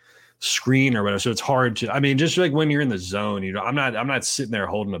the screen or whatever. So it's hard to, I mean, just like when you're in the zone, I'm not sitting there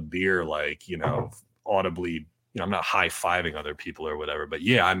holding a beer, like, audibly, I'm not high-fiving other people or whatever, but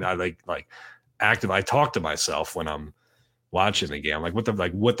yeah, I like active. I talk to myself when I'm watching the game. I'm like,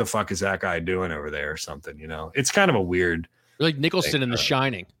 what the fuck is that guy doing over there or something? It's kind of a weird. You're like Nicholson in The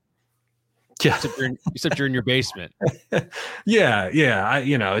Shining. Yeah. Except you're in your basement. Yeah.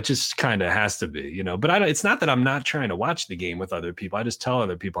 It just kind of has to be, but it's not that I'm not trying to watch the game with other people. I just tell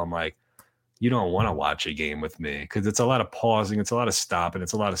other people, I'm like, you don't want to watch a game with me because it's a lot of pausing. It's a lot of stopping.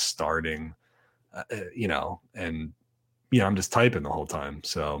 It's a lot of starting, and I'm just typing the whole time.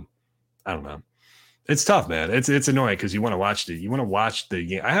 So I don't know. It's tough, man. It's annoying because you want to watch the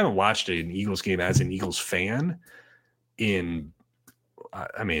game. I haven't watched an Eagles game as an Eagles fan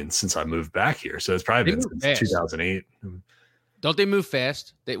since I moved back here. So it's probably been since 2008. Don't they move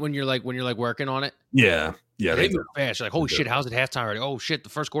fast? When you're working on it? Yeah. They move fast. You're like, holy shit, how's it halftime already? Oh shit, the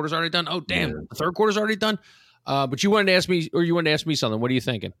first quarter's already done. Oh damn, the third quarter's already done. But you wanted to ask me something. What are you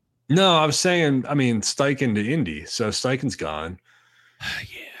thinking? No, I was saying, Steichen to Indy. So Steichen's gone.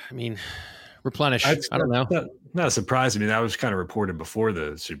 Yeah, replenish. I don't know. Not a surprise. That was kind of reported before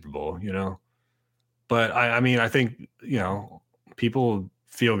the Super Bowl, But I think, people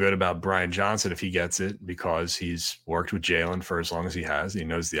feel good about Brian Johnson if he gets it because he's worked with Jalen for as long as he has. He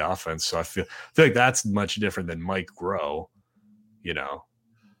knows the offense. So I feel like that's much different than Mike Groh,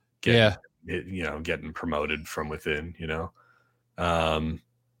 getting promoted from within,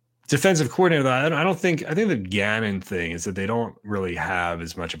 defensive coordinator. I think the Gannon thing is that they don't really have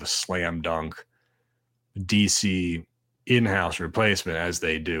as much of a slam dunk DC in-house replacement as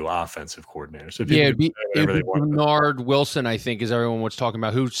they do offensive coordinators. So it'd be Bernard Wilson, I think, is everyone was talking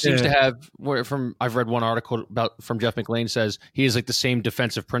about, who seems to have, I've read one article from Jeff McLean says he has like the same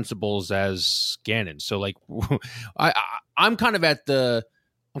defensive principles as Gannon. So like I'm kind of at the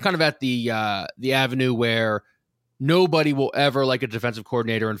avenue where nobody will ever like a defensive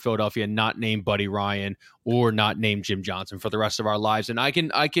coordinator in Philadelphia not name Buddy Ryan or not name Jim Johnson for the rest of our lives. And I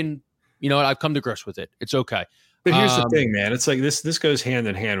can, I've come to grips with it. It's okay. But here's the thing, man. It's like this goes hand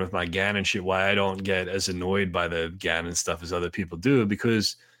in hand with my Gannon shit. Why I don't get as annoyed by the Gannon stuff as other people do,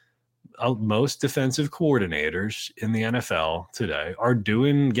 because most defensive coordinators in the NFL today are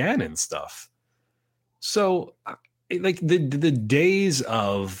doing Gannon stuff. So like the days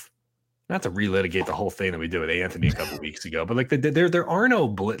of, not to relitigate the whole thing that we did with Anthony a couple weeks ago, but like there are no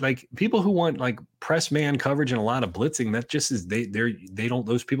like people who want like press man coverage and a lot of blitzing. That just is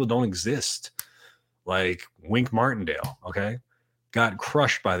those people don't exist. Like Wink Martindale, okay, got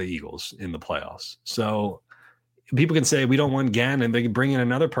crushed by the Eagles in the playoffs. So people can say we don't want Gannon. They can bring in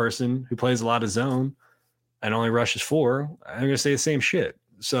another person who plays a lot of zone and only rushes 4. I'm going to say the same shit.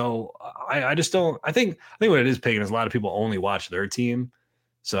 So I just don't. I think what it is, Pagan, is a lot of people only watch their team.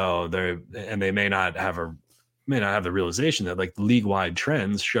 So they may not have the realization that like league-wide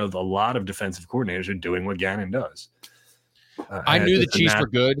trends show that a lot of defensive coordinators are doing what Gannon does. I knew the Chiefs were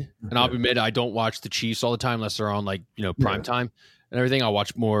good, and I'll admit I don't watch the Chiefs all the time unless they're on like prime time and everything. I'll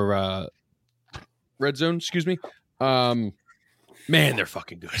watch more Red Zone. Excuse me. Man, they're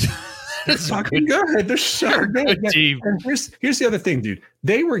fucking good. They're fucking good. They're so good. And here's the other thing, dude.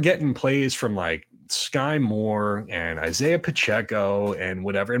 They were getting plays from like Sky Moore and Isaiah Pacheco and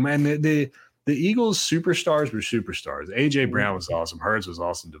whatever. And man, the Eagles superstars were superstars. AJ Brown was awesome. Hurts was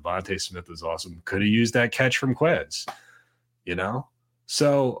awesome. Devontae Smith was awesome. Could have used that catch from Quez.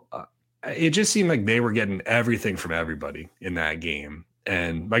 So it just seemed like they were getting everything from everybody in that game.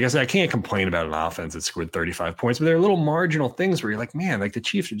 And like I said, I can't complain about an offense that scored 35 points, but there are little marginal things where you're like, man, like the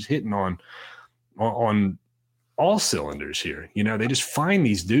Chiefs are just hitting on all cylinders here. They just find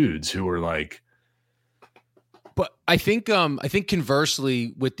these dudes who are like. But I think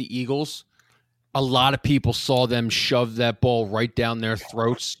conversely with the Eagles, a lot of people saw them shove that ball right down their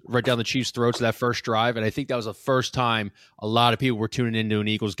throats, right down the Chiefs' throats that first drive. And I think that was the first time a lot of people were tuning into an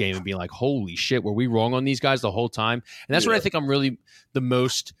Eagles game and being like, holy shit, were we wrong on these guys the whole time? And that's what I think I'm really the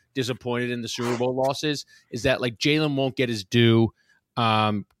most disappointed in the Super Bowl losses is that like Jalen won't get his due.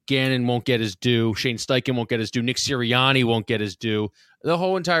 Gannon won't get his due. Shane Steichen won't get his due. Nick Sirianni won't get his due. The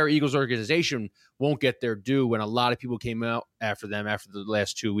whole entire Eagles organization won't get their due when a lot of people came out after them after the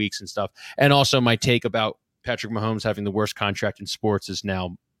last 2 weeks and stuff. And also my take about Patrick Mahomes having the worst contract in sports is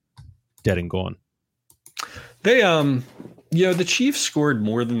now dead and gone. They, the Chiefs scored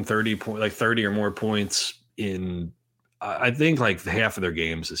more than 30 or more points in, I think like half of their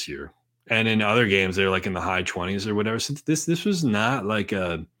games this year. And in other games, they're like in the high 20s or whatever. So this was not like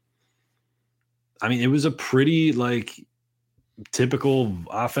it was a pretty like typical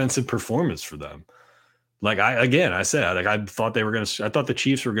offensive performance for them. Like I thought the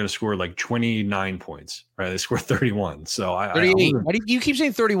Chiefs were going to score like 29 points, right? They scored 31. So 38. Why do you keep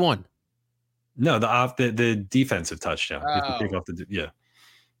saying 31? No, the defensive touchdown. You have to pick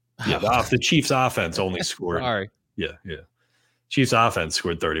off the Chiefs offense only scored. Sorry. Yeah. Chiefs offense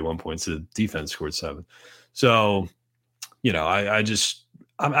scored 31 points. The defense scored 7. So, I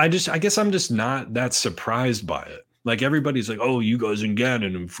guess I'm just not that surprised by it. Like everybody's like, oh, you guys and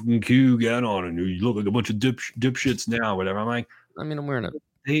Gannon and fucking Q Gannon, and you look like a bunch of dipshits now, whatever. I'm like, I'm wearing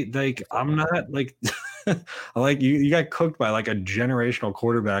I'm not like, like you got cooked by like a generational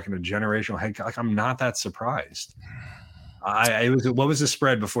quarterback and a generational head coach. Like I'm not that surprised. What was the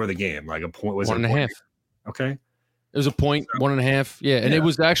spread before the game? Like a point? Was 1.5? Okay. It was a point, 1.5. Yeah. And it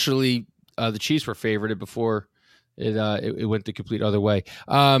was actually the Chiefs were favored before it went the complete other way.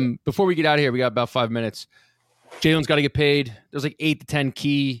 Before we get out of here, we got about 5 minutes. Jalen's got to get paid. There's like 8 to 10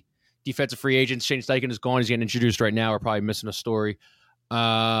 key defensive free agents. Shane Steichen is gone. He's getting introduced right now. We're probably missing a story.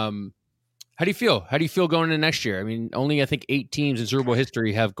 How do you feel? How do you feel going into next year? I mean, only I think 8 teams in Super Bowl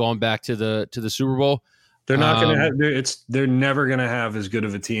history have gone back to the Super Bowl. They're not going to have. They're never going to have as good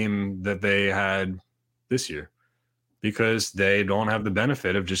of a team that they had this year because they don't have the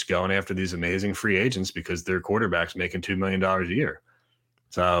benefit of just going after these amazing free agents because their quarterback's making $2 million a year.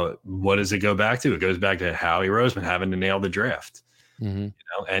 So what does it go back to? It goes back to Howie Roseman having to nail the draft. And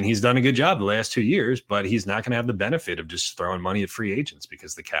he's done a good job the last 2 years, but he's not going to have the benefit of just throwing money at free agents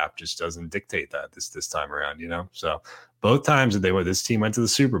because the cap just doesn't dictate that this time around, So both times that this team went to the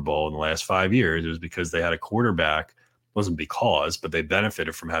Super Bowl in the last 5 years, it was because they had a quarterback. It wasn't because, but they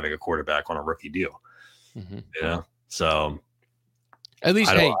benefited from having a quarterback on a rookie deal. So at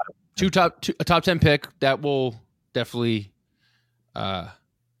least, a top 10 pick that will definitely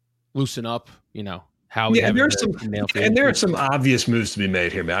loosen up, how there are some obvious moves to be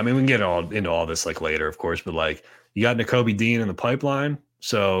made here, man. I mean, we can get into all this like later, of course, but like you got Nakobe Dean in the pipeline,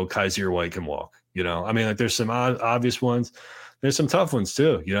 so Kaiser White can walk. I mean, like there's some obvious ones. There's some tough ones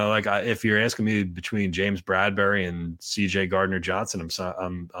too. Like if you're asking me between James Bradbury and C.J. Gardner-Johnson,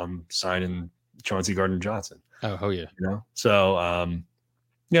 I'm signing Chauncey Gardner-Johnson. Oh yeah. So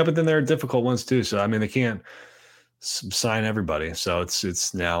but then there are difficult ones too. So I mean, they can't sign everybody. So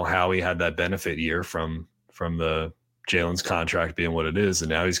it's now Howie had that benefit year from the Jalen's contract being what it is, and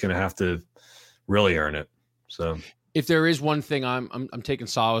now he's going to have to really earn it. So if there is one thing I'm taking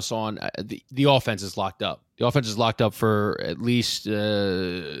solace on, the offense is locked up. The offense is locked up for at least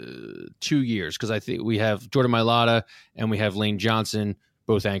 2 years because I think we have Jordan Mailata and we have Lane Johnson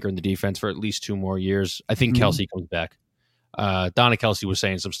both anchoring the defense for at least 2 more years. I think Kelsey comes back. Donna Kelsey was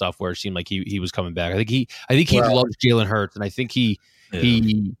saying some stuff where it seemed like he was coming back. I think he loves Jalen Hurts, and I think he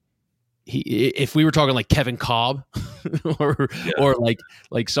if we were talking like Kevin Cobb or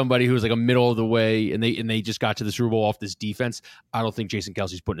like somebody who was like a middle of the way and they just got to the Super Bowl off this defense, I don't think Jason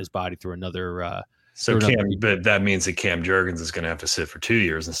Kelsey's putting his body through another. But that means that Cam Jurgens is going to have to sit for 2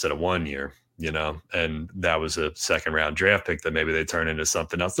 years instead of 1 year. And that was a second round draft pick that maybe they turn into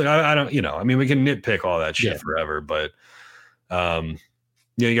something else. Like, I don't, I mean, we can nitpick all that shit forever, but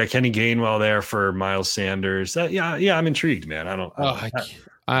you got Kenny Gainwell there for Miles Sanders. I'm intrigued, man.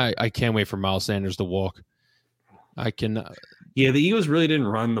 I can't wait for Miles Sanders to walk. I can. The Eagles really didn't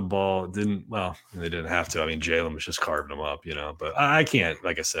run the ball. They didn't have to. I mean, Jalen was just carving them up, but I can't,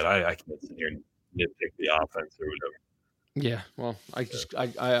 like I said, I can't sit here and nitpick the offense or whatever. Yeah, well,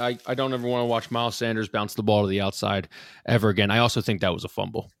 I don't ever want to watch Miles Sanders bounce the ball to the outside ever again. I also think that was a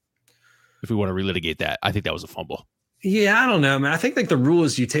fumble. If we want to relitigate that, I think that was a fumble. Yeah, I don't know, man. I think like the rule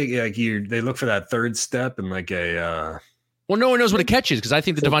is you take they look for that third step and like a. Well, no one knows what a catch is because I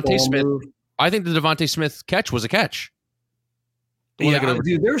think the Devontae Smith catch was a catch.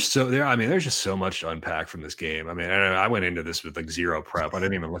 Dude, there's just so much to unpack from this game. I mean, I went into this with like zero prep. I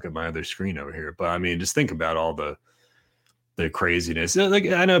didn't even look at my other screen over here, but I mean, just think about all the craziness. Like,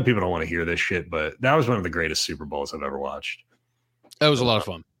 I know people don't want to hear this shit, but that was one of the greatest Super Bowls I've ever watched. That was a lot of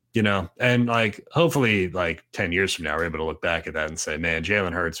fun. And like hopefully like 10 years from now, we're able to look back at that and say, man,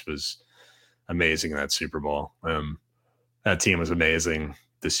 Jalen Hurts was amazing in that Super Bowl. That team was amazing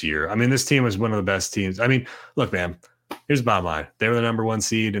this year. I mean, this team was one of the best teams. I mean, look, man, here's the bottom line. They were the number 1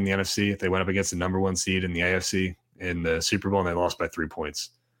 seed in the NFC. They went up against the number 1 seed in the AFC in the Super Bowl, and they lost by 3 points.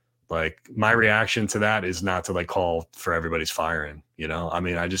 Like, my reaction to that is not to like call for everybody's firing. I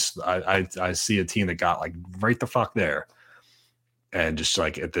mean, I see a team that got like right the fuck there. And just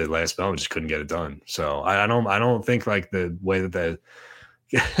like at the last moment, just couldn't get it done. So I don't think like the way that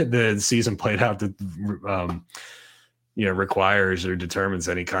the season played out that requires or determines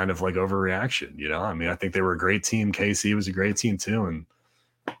any kind of like overreaction. I mean, I think they were a great team. KC was a great team too, and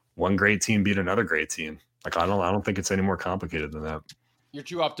one great team beat another great team. Like I don't think it's any more complicated than that. You're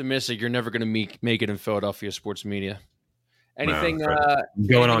too optimistic. You're never going to make it in Philadelphia sports media. Anything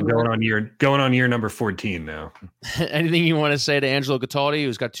going on year number 14 now. Anything you want to say to Angelo Cataldi,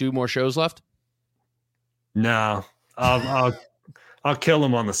 who's got 2 more shows left? No, I'll kill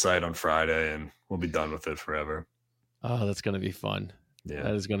him on the site on Friday, and we'll be done with it forever. Oh, that's going to be fun. Yeah,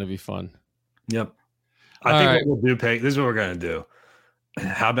 that is going to be fun. Yep. I think what we'll do, Peg, this is what we're going to do.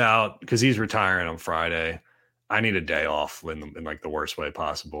 How about, because he's retiring on Friday, I need a day off in like the worst way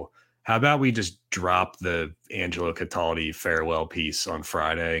possible. How about we just drop the Angelo Cataldi farewell piece on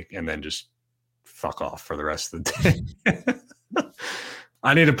Friday and then just fuck off for the rest of the day?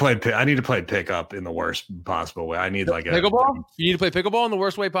 I need to play pickup in the worst possible way. I need like pickleball. You need to play pickleball in the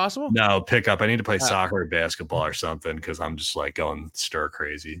worst way possible. No, pickup. I need to play soccer or basketball or something because I'm just like going stir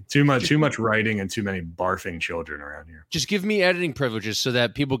crazy. Too much writing and too many barfing children around here. Just give me editing privileges so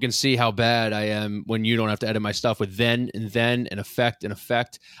that people can see how bad I am when you don't have to edit my stuff with then and effect and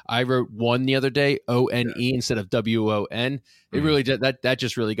effect. I wrote one the other day, ONE instead of WON. It really did that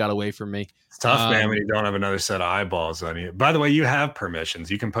just really got away from me. It's tough, man, when you don't have another set of eyeballs on you. By the way, you have permissions.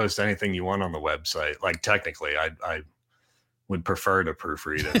 You can post anything you want on the website. Like technically, would prefer to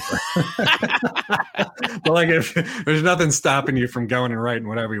proofread it. But like, if there's nothing stopping you from going and writing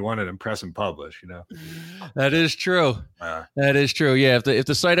whatever you wanted and press and publish, That is true. That is true. Yeah. If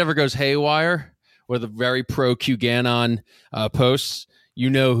the site ever goes haywire with a very pro QGanon posts,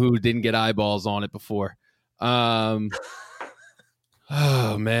 who didn't get eyeballs on it before. Oh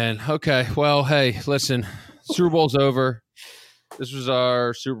man. Okay. Well, hey, listen, Super Bowl's over. This was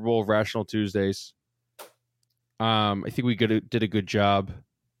our Super Bowl of Rational Tuesdays. I think we did a good job.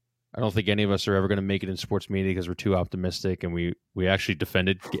 I don't think any of us are ever going to make it in sports media because we're too optimistic, and we actually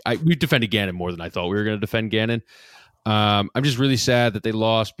we defended Gannon more than I thought we were going to defend Gannon. I'm just really sad that they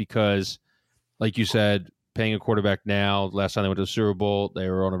lost because, like you said, paying a quarterback now. Last time they went to the Super Bowl, they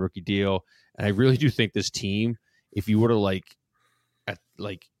were on a rookie deal, and I really do think this team, if you would have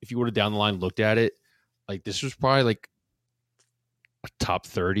if you would have down the line looked at it, like this was probably like a top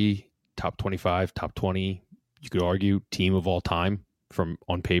 30, top 25, top 20. You could argue team of all time from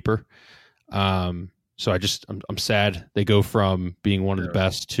on paper. So I'm sad they go from being one of the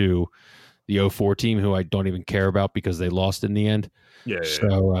best to the 04 team, who I don't even care about because they lost in the end. Yeah.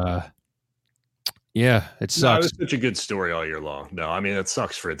 So it sucks. No, it was such a good story all year long. No, I mean, it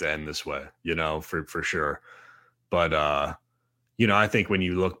sucks for it to end this way, for sure. But I think when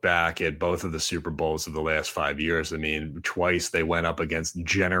you look back at both of the Super Bowls of the last 5 years, I mean, twice they went up against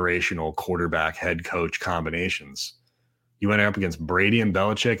generational quarterback head coach combinations. You went up against Brady and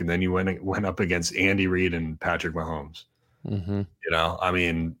Belichick, and then you went up against Andy Reid and Patrick Mahomes. Mm-hmm. I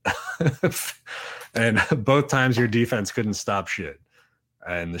mean, and both times your defense couldn't stop shit.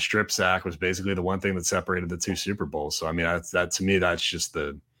 And the strip sack was basically the one thing that separated the two Super Bowls. So, I mean, that to me, that's just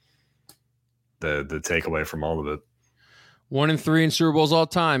the takeaway from all of it. 1-3 in Super Bowls all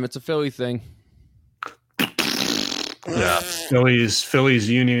time. It's a Philly thing. Yeah, Phillies,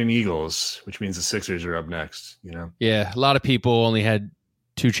 Union, and Eagles, which means the Sixers are up next. Yeah, a lot of people only had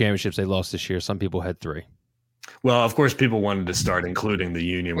 2 championships they lost this year. Some people had 3. Well, of course, people wanted to start including the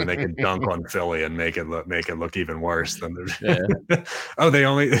Union when they could dunk on Philly and make it look even worse than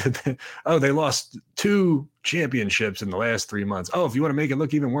they lost 2 championships in the last 3 months. Oh, if you want to make it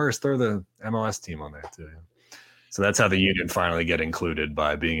look even worse, throw the MLS team on there too. So that's how the Union finally get included,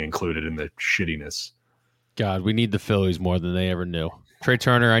 by being included in the shittiness. God, we need the Phillies more than they ever knew. Trey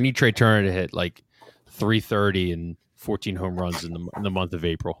Turner, I need Trey Turner to hit like 330 and 14 home runs in the month of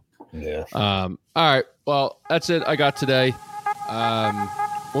April. Yeah. All right. Well, that's it I got today.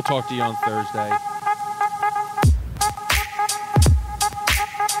 We'll talk to you on Thursday.